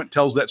 Quint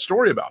tells that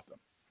story about them.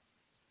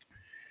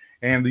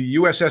 And the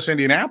USS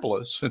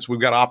Indianapolis, since we've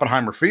got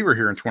Oppenheimer fever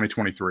here in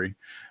 2023,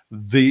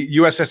 the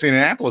USS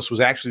Indianapolis was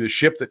actually the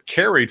ship that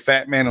carried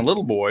Fat Man and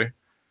Little Boy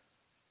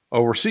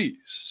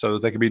overseas so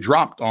that they could be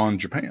dropped on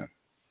Japan.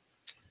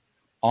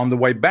 On the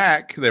way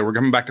back, they were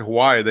coming back to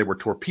Hawaii. They were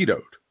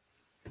torpedoed.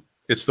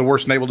 It's the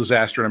worst naval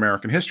disaster in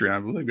American history. And I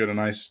believe they've got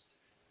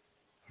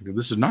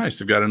this is nice.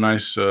 They've got a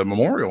nice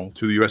memorial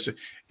to the U.S.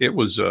 It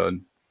was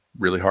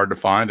really hard to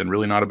find and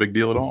really not a big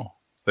deal at all.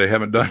 They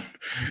haven't done.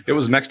 It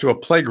was next to a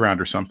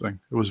playground or something.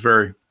 It was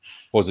very.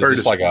 Was it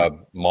just like a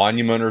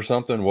monument or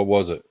something? What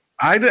was it?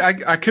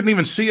 I couldn't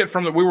even see it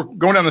we were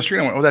going down the street.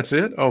 I went, oh, that's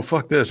it. Oh,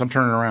 fuck this. I'm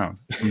turning around.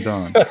 I'm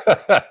done.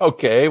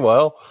 Okay.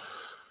 Well,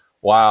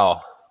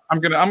 wow.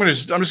 I'm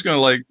just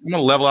gonna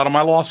level out on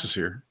my losses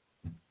here.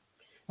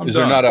 Is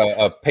there not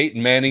a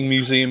Peyton Manning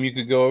museum you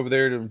could go over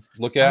there to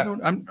look at?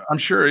 I'm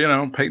sure,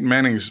 Peyton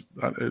Manning's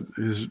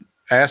his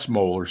ass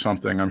mole or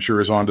something, I'm sure,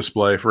 is on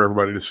display for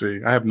everybody to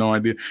see. I have no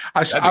idea.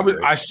 I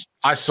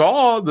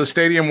saw the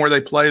stadium where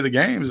they play the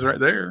games right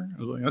there.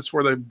 That's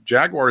where the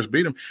Jaguars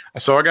beat them. I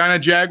saw a guy in a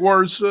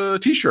Jaguars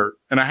t-shirt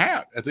and a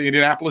hat at the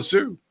Indianapolis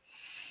Zoo.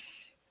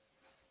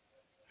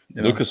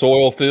 Lucas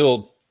Oil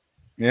Field.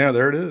 Yeah,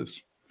 there it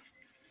is.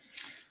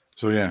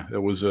 So yeah,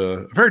 it was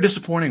a very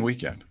disappointing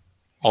weekend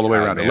all the way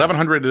around.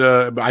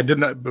 1,100. I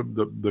didn't.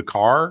 The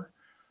car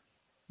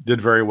did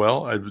very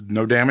well. I had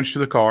no damage to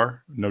the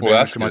car, no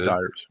damage to my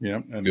tires. Yeah,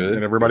 and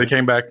everybody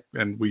came back,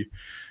 and we.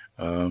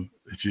 I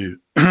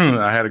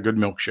had a good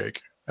milkshake.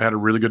 I had a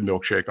really good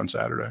milkshake on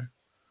Saturday.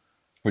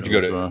 Would you go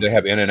to? They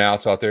have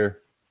In-N-Outs out there.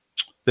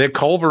 They had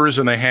Culver's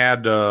and they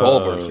had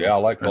Culver's. Yeah, I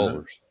like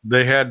Culver's.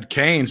 They had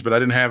Cane's, but I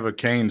didn't have a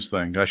Cane's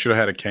thing. I should have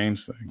had a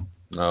Cane's thing.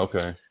 Oh,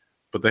 okay.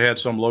 But they had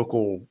some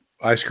local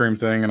ice cream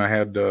thing, and I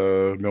had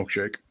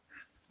milkshake.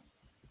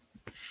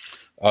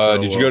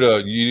 Did you go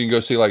to? You didn't go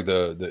see like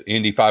the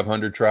Indy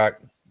 500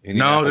 track?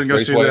 No, I didn't go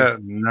see that.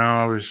 No,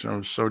 I was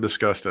so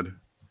disgusted.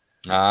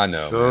 I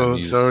know.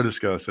 So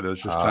disgusted.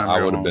 It's just time.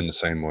 I would have been the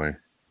same way.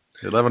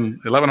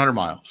 1,100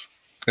 miles.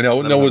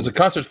 No, was the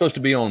concert supposed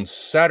to be on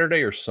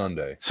Saturday or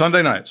Sunday?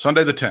 Sunday night.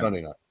 Sunday the 10th.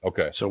 Sunday night.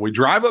 Okay. So we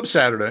drive up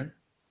Saturday,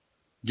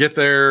 get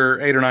there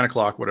 8 or 9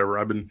 o'clock, whatever.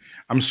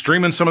 I'm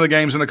streaming some of the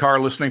games in the car,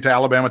 listening to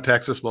Alabama,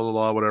 Texas, blah, blah,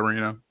 blah,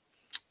 whatever,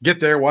 Get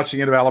there, watch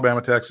the end of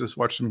Alabama, Texas,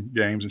 watch some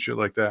games and shit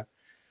like that.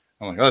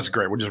 I'm like, oh, that's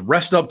great. We'll just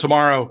rest up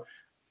tomorrow,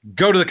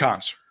 go to the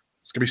concert.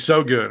 It's going to be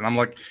so good. And I'm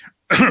like,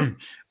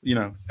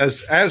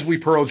 as we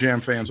Pearl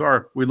Jam fans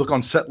are, we look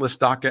on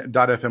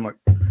setlist.fm like,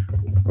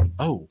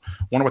 oh,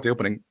 wonder what the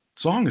opening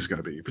song is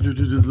going to be.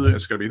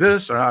 It's going to be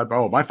this.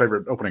 My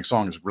favorite opening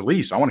song is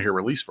Release. I want to hear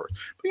Release first.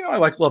 But, I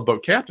like Love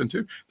Boat Captain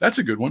too. That's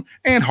a good one.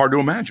 And Hard to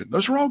Imagine.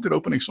 Those are all good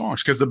opening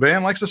songs because the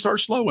band likes to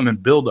start slow and then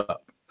build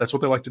up. That's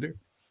what they like to do.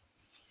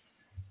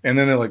 And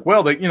then they're like,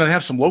 well, they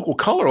have some local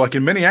color. Like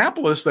in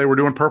Minneapolis, they were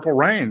doing Purple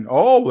Rain.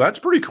 Oh, that's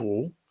pretty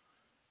cool.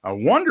 I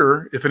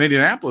wonder if in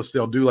Indianapolis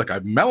they'll do like a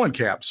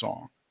Mellencamp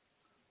song.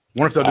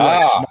 I wonder if they'll do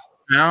like Small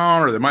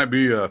Town, or there might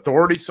be an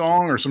Authority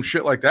song or some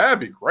shit like that. That'd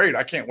be great.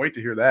 I can't wait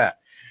to hear that.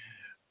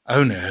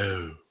 Oh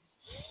no.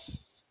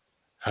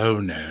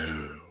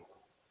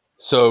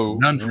 So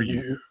none for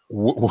you.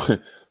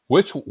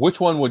 Which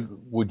one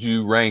would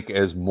you rank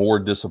as more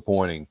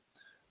disappointing?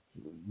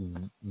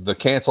 The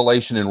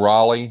cancellation in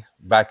Raleigh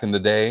back in the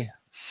day,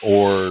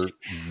 or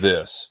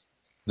this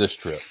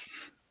trip?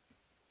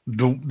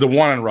 The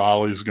one in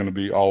Raleigh is going to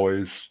be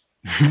always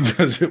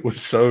because it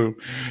was so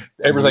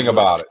Everything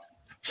about it.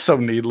 so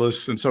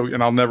needless,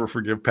 and I'll never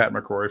forgive Pat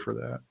McCrory for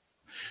that.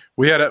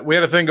 We had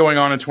a thing going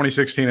on in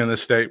 2016 in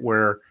this state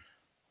where,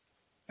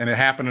 and it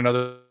happened in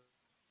other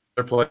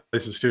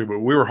places too, but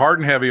we were hard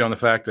and heavy on the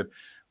fact that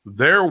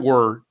there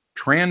were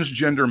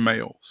transgender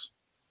males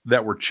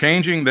that were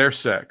changing their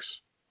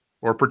sex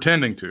or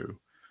pretending to,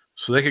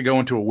 so they could go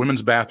into a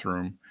women's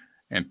bathroom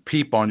and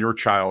peep on your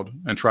child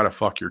and try to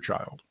fuck your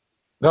child.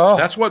 Oh,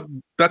 That's what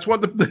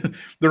the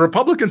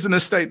Republicans in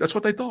this state, that's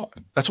what they thought.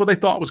 That's what they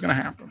thought was going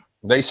to happen.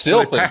 they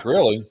still so they think,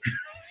 really.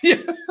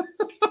 Yeah.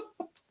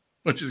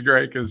 Which is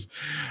great because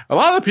a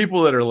lot of the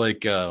people that are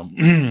like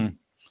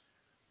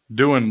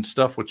doing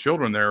stuff with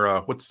children, they're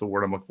what's the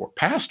word I'm looking for?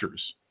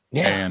 Pastors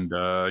and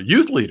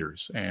youth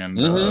leaders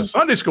and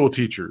Sunday school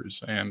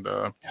teachers. And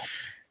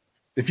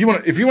if you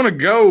want to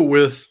go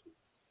with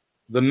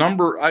the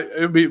number, it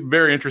would be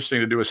very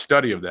interesting to do a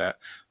study of that.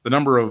 The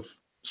number of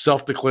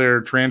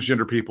self-declared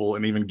transgender people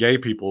and even gay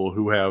people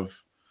who have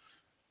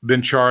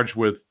been charged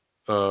with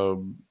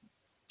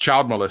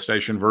child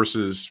molestation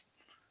versus,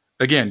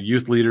 again,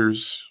 youth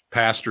leaders,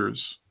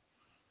 pastors.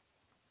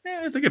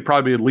 I think it'd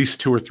probably be at least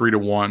 2 or 3 to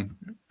 1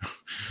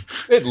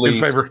 At least.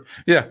 in favor.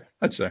 Yeah,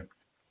 I'd say.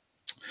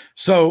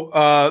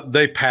 So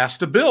they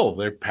passed a bill.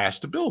 They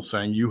passed a bill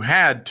saying you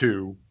had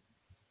to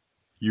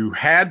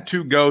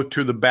go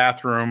to the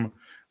bathroom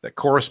that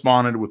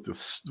corresponded with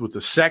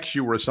the sex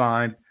you were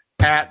assigned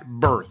at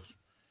birth.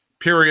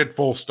 Period.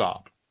 Full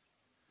stop.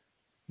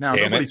 Now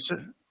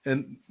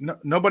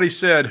nobody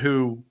said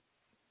who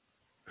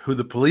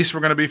the police were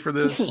going to be for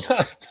this.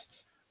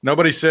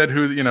 Nobody said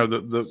who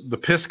the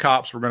piss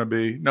cops were going to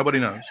be. Nobody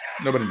knows.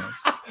 Nobody knows.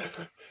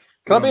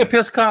 Can I be a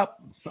piss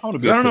cop? I want to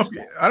be. I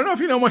don't know if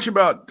you know much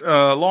about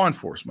law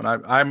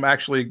enforcement. I'm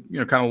actually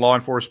kind of law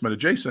enforcement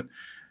adjacent.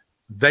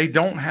 They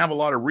don't have a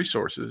lot of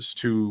resources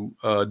to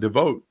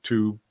devote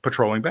to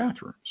patrolling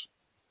bathrooms.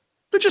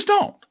 They just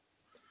don't.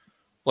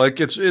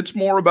 Like it's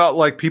more about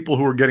like people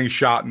who are getting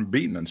shot and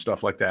beaten and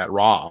stuff like that,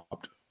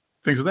 robbed,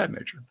 things of that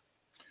nature.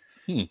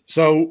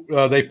 So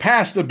they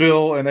passed a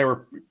bill and they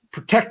were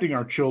protecting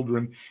our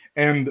children.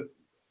 And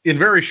in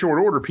very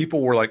short order,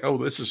 people were like, oh,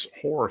 this is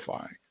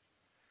horrifying.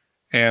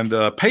 And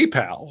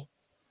PayPal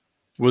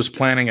was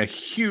planning a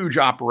huge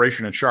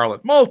operation in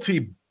Charlotte,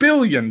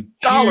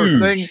 multi-billion-dollar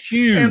thing.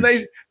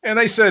 Huge. And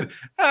they said,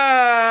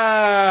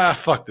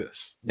 fuck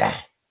this.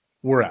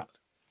 We're out.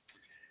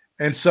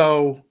 And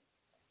so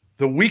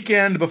the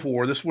weekend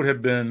before, this would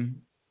have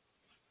been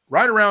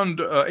right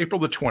around April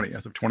the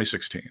 20th of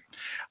 2016.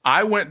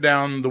 I went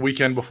down the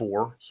weekend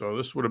before, so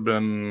this would have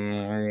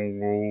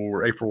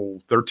been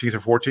April 13th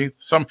or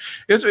 14th.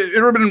 It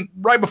would have been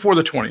right before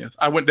the 20th.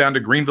 I went down to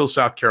Greenville,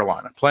 South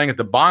Carolina, playing at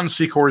the Bon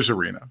Secours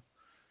Arena,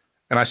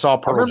 and I saw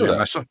Pearl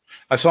Jam.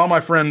 I saw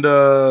my friend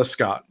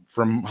Scott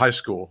from high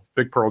school,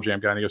 big Pearl Jam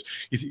guy, and he goes,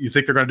 "You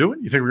think they're going to do it?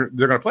 You think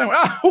they're going to play?"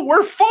 Oh,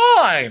 we're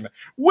fine.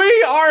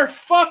 We are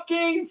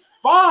fucking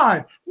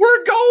fine.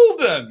 We're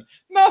golden.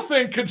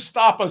 Nothing could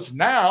stop us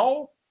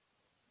now.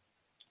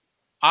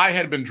 I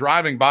had been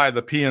driving by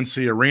the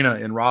PNC Arena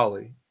in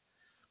Raleigh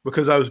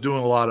because I was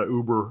doing a lot of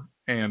Uber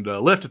and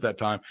Lyft at that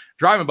time,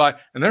 driving by,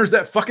 and there's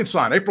that fucking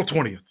sign, April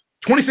 20th,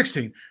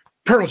 2016,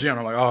 Pearl Jam.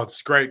 I'm like, oh,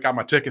 it's great. Got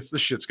my tickets.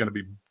 This shit's going to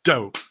be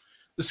dope.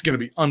 This is going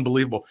to be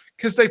unbelievable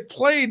because they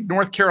played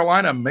North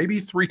Carolina maybe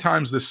 3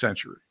 times this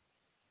century.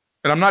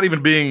 And I'm not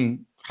even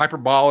being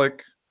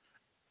hyperbolic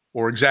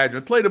or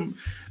exaggerated.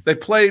 They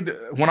played,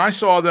 when I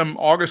saw them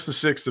August the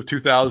 6th of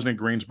 2000 in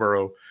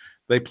Greensboro,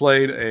 they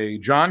played a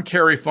John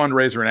Kerry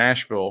fundraiser in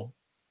Asheville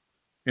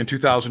in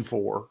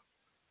 2004.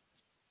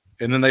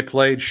 And then they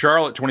played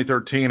Charlotte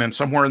 2013. And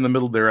somewhere in the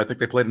middle there, I think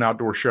they played an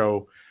outdoor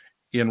show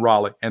in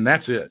Raleigh. And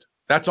that's it.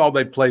 That's all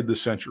they played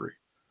this century.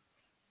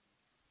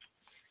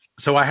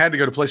 So I had to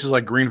go to places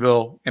like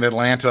Greenville and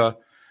Atlanta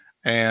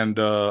and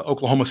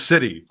Oklahoma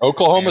City.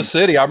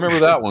 City. I remember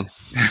that one.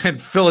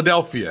 And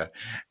Philadelphia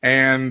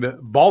and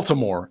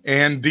Baltimore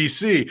and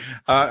D.C.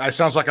 It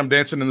sounds like I'm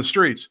dancing in the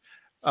streets.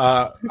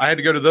 I had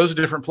to go to those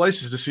different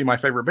places to see my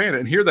favorite band.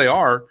 And here they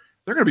are.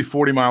 They're going to be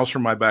 40 miles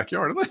from my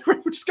backyard. I'm like,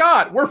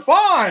 Scott, we're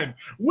fine.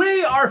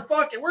 We are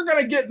fucking, we're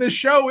going to get this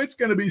show. It's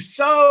going to be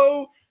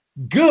so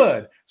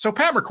good. So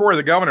Pat McCrory,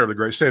 the governor of the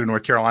great state of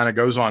North Carolina,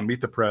 goes on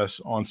Meet the Press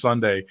on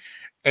Sunday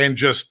and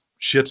just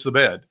shits the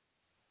bed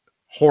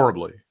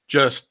horribly.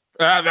 Just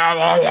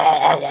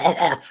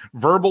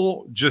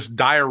verbal, just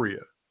diarrhea.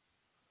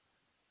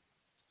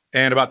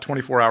 And about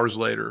 24 hours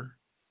later,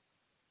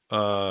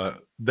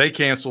 they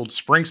canceled.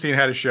 Springsteen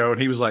had a show,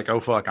 and he was like, "Oh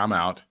fuck, I'm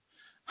out.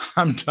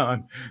 I'm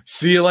done.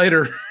 See you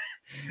later."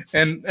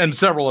 and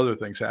several other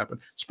things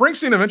happened.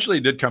 Springsteen eventually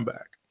did come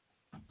back.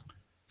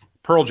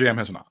 Pearl Jam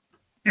has not.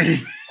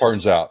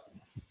 Turns out.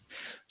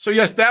 So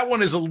yes, that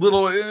one is a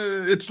little.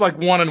 It's like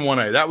 1 and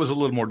 1A. That was a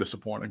little more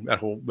disappointing. That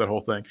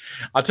whole thing.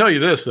 I'll tell you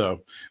this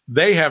though,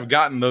 they have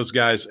gotten those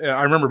guys.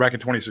 I remember back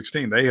in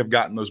 2016, they have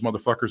gotten those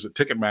motherfuckers at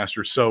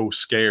Ticketmaster so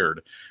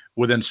scared.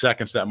 Within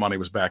seconds, that money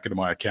was back into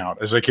my account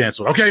as they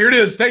canceled. Okay, here it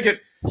is. Take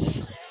it.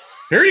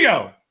 Here you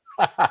go.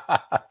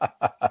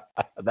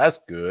 That's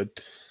good.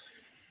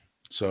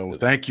 So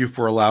thank you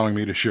for allowing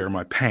me to share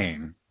my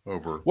pain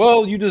over.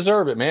 Well, you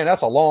deserve it, man.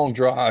 That's a long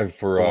drive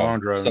for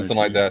something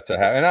like that to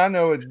happen. And I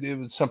know it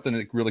was something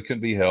that really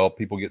couldn't be helped.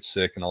 People get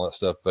sick and all that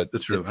stuff, but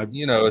That's really,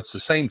 it's the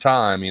same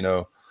time, it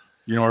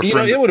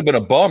would have been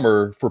a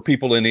bummer for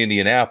people in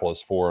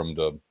Indianapolis for them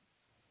to,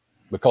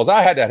 because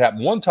I had that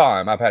happen one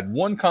time. I've had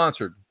one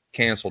concert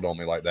canceled on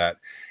me like that.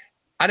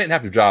 I didn't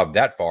have to drive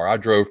that far. I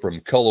drove from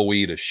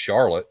Cullowhee to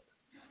Charlotte.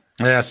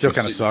 Yeah, it still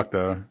kind of sucked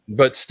though.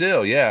 But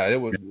still, yeah, it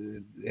was.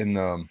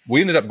 And we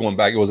ended up going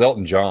back. It was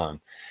Elton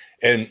John.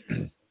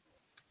 And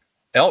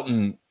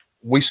Elton,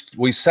 we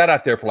sat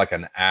out there for like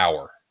an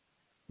hour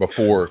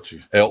before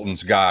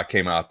Elton's guy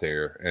came out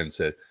there and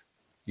said,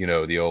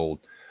 the old,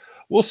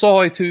 "We're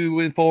sorry to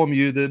inform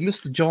you that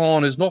Mr.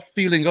 John is not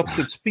feeling up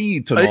to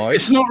speed tonight.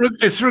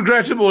 It's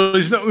regrettable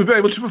he's not going to be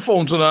able to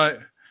perform tonight.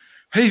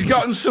 He's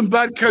gotten some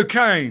bad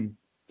cocaine."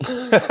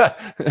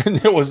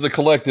 And it was the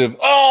collective,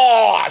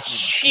 "Oh,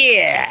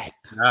 shit.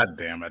 God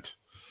damn it."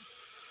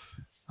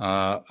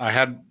 I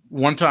had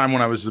one time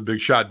when I was the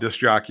big shot disc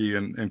jockey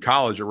in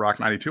college at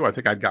Rock 92, I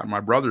think I'd gotten my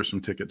brother some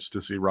tickets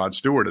to see Rod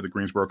Stewart at the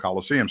Greensboro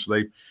Coliseum. So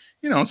they,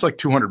 it's like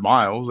 200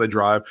 miles. They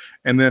drive.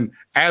 And then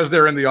as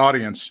they're in the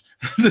audience,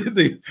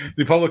 the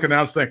public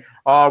announced thing,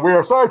 "We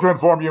are sorry to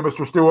inform you,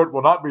 Mr. Stewart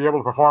will not be able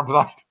to perform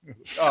tonight."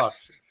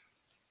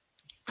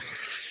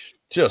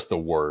 Just the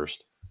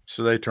worst.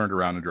 So they turned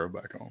around and drove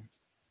back home.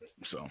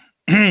 So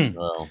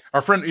Well,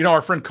 our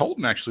friend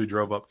Colton actually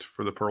drove up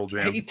for the Pearl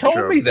Jam. he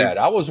told me that.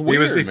 I was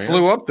weird. He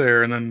flew up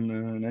there, and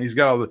then he's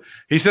got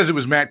he says it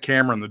was Matt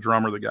Cameron, the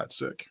drummer, that got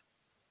sick.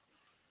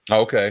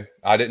 Okay,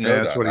 I didn't know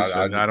that's that. what he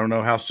said. I don't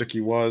know how sick he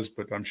was,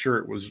 but I'm sure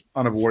it was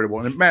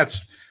unavoidable. And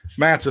Matt's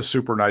a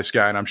super nice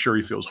guy, and I'm sure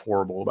he feels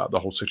horrible about the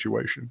whole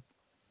situation.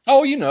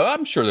 Oh,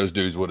 I'm sure those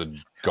dudes would have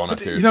gone out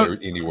there if they were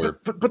anywhere.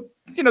 But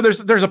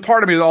there's a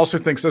part of me that also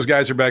thinks those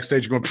guys are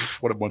backstage going,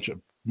 "What a bunch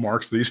of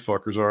marks these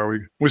fuckers are.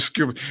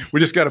 We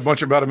just got about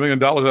 $1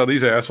 million out of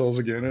these assholes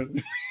again."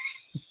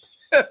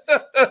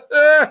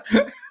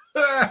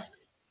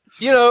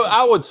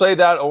 I would say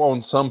that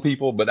on some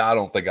people, but I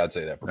don't think I'd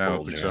say that for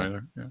Pearl Jam. So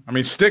either. Yeah. I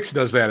mean, Styx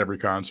does that every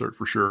concert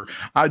for sure.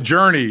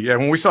 Journey,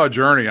 when we saw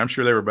Journey, I'm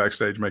sure they were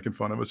backstage making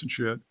fun of us and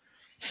shit.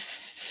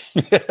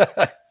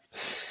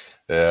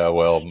 Yeah,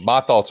 well, my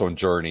thoughts on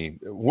Journey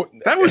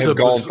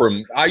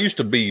that I used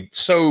to be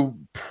so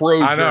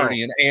pro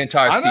Journey and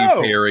anti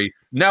Steve Perry.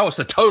 Now it's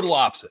the total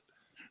opposite.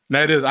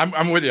 No, it is.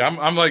 I'm with you.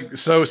 I'm like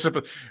so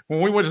sympathetic.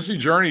 When we went to see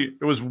Journey,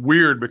 it was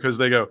weird because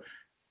they go,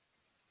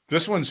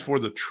 "This one's for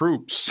the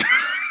troops."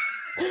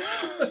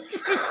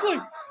 It's like,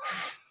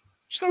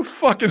 there's no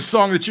fucking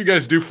song that you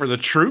guys do for the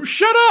troops.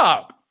 Shut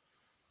up.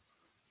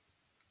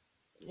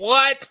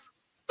 What?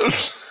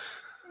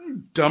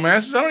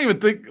 Dumbasses. I don't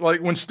even think,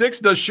 like, when Styx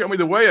does Show Me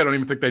the Way, I don't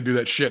even think they do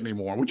that shit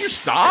anymore. Would you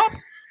stop?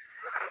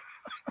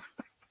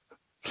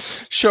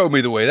 Show Me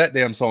the Way. That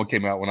damn song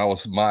came out when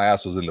my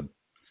ass was in the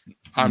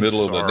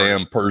middle of the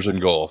damn Persian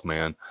Gulf,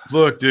 man.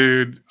 Look,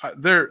 dude,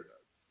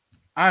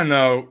 I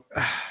know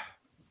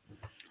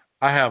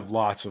I have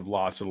lots of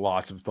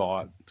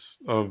thoughts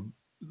of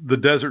the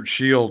Desert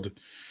Shield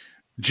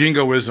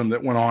jingoism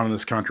that went on in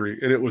this country.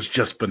 And it was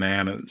just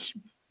bananas.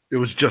 It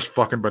was just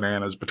fucking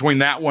bananas. Between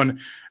that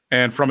one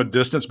and From a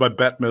Distance by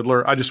Bette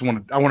Midler, I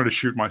wanted to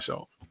shoot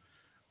myself.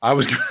 I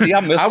missed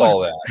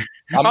all that.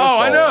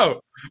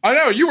 I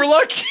know. You were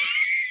lucky.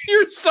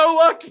 You're so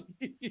lucky.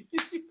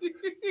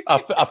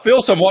 I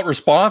feel somewhat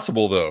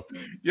responsible, though.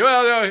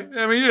 Well, I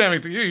mean, you didn't have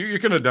anything. You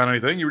couldn't have done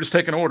anything. You were just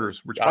taking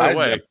orders, which, by the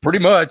way, pretty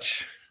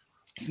much.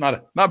 It's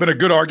not been a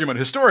good argument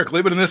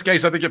historically, but in this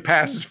case, I think it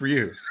passes for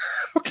you.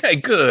 Okay,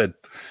 good.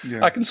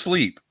 Yeah. I can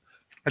sleep.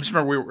 I just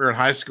remember we were in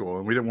high school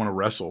and we didn't want to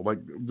wrestle.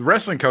 Like, the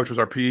wrestling coach was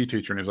our PE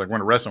teacher, and he was like, "We're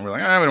going to wrestle." And we're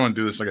like, "We don't want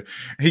to do this."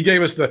 He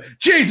gave us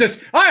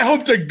Jesus, I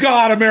hope to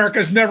God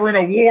America's never in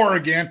a war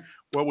again.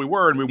 Well, we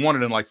were, and we won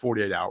it in like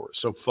 48 hours.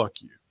 So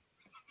fuck you.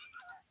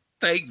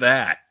 Take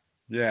that.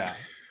 Yeah.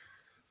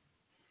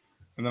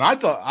 And then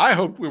I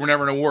hoped we were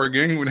never in a war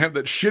again. We'd have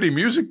that shitty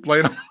music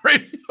playing on the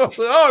radio.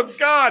 Oh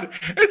God,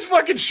 it's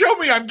fucking Show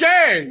Me I'm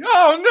Gay.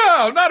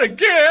 Oh no, not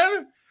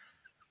again.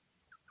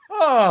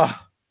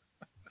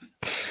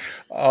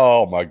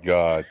 Oh my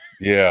God.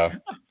 Yeah.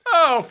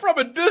 Oh, From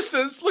a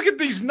Distance. Look at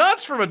these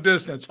nuts from a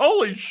distance.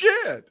 Holy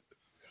shit.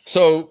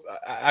 So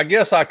I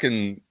guess I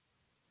can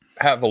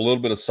have a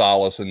little bit of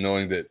solace in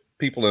knowing that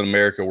people in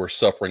America were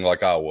suffering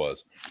like I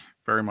was.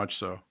 Very much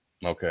so.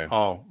 Okay.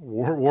 Oh,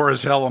 war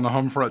is hell on the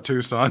home front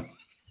too, son.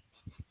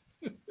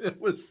 It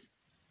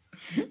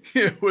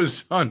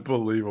was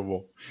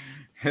unbelievable.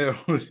 It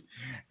was,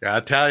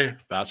 gotta tell you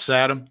about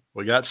Saddam.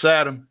 We got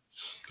Saddam.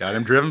 Got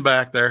him driven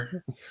back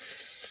there.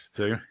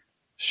 Too.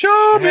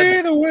 Show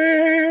me the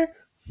way.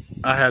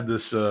 I had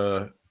this.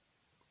 I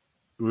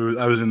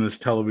was in this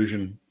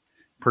television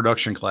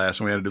production class,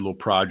 and we had to do little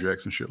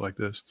projects and shit like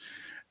this.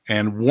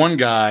 And one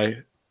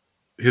guy,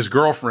 his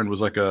girlfriend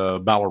was like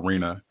a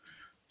ballerina,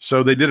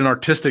 so they did an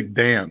artistic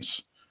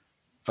dance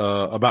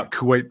about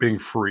Kuwait being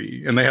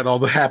free, and they had all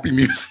the happy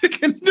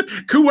music, and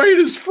Kuwait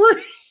is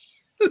free.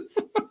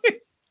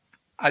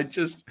 I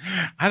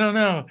don't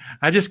know.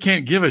 I just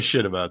can't give a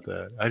shit about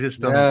that. I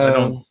just don't. I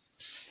don't.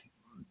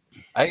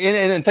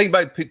 And think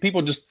about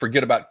people just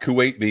forget about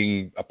Kuwait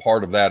being a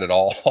part of that at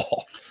all.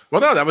 Well,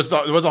 no, that was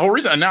the whole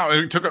reason. And now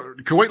it took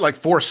Kuwait like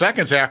 4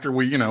 seconds after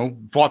we,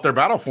 fought their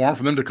battle for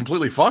them to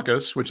completely fuck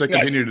us, which they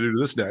continue to do to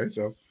this day.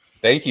 So,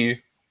 thank you.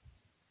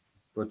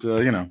 But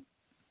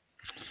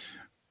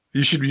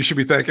you should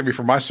be thanking me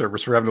for my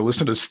service for having to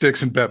listen to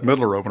Styx and Bette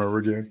Midler over and over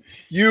again.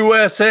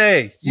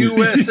 USA,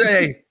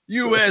 USA,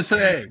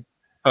 USA.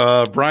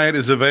 Bryant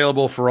is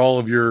available for all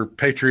of your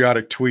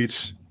patriotic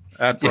tweets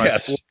at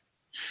Bryce. Yes.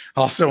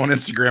 Also on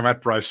Instagram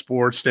at Bryce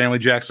Sports. Stanley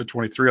Jackson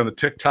 23 on the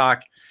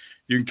TikTok.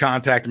 You can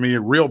contact me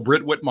at Real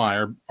Britt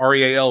Whitmire,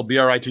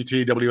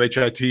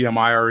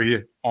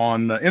 RealBrittWhitmire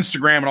on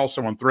Instagram and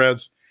also on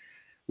Threads.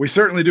 We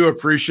certainly do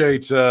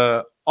appreciate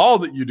all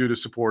that you do to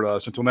support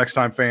us. Until next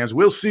time, fans,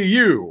 we'll see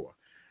you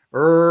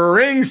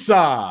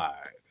ringside.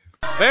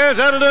 Fans,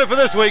 that'll do it for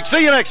this week.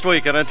 See you next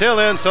week. And until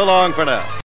then, so long for now.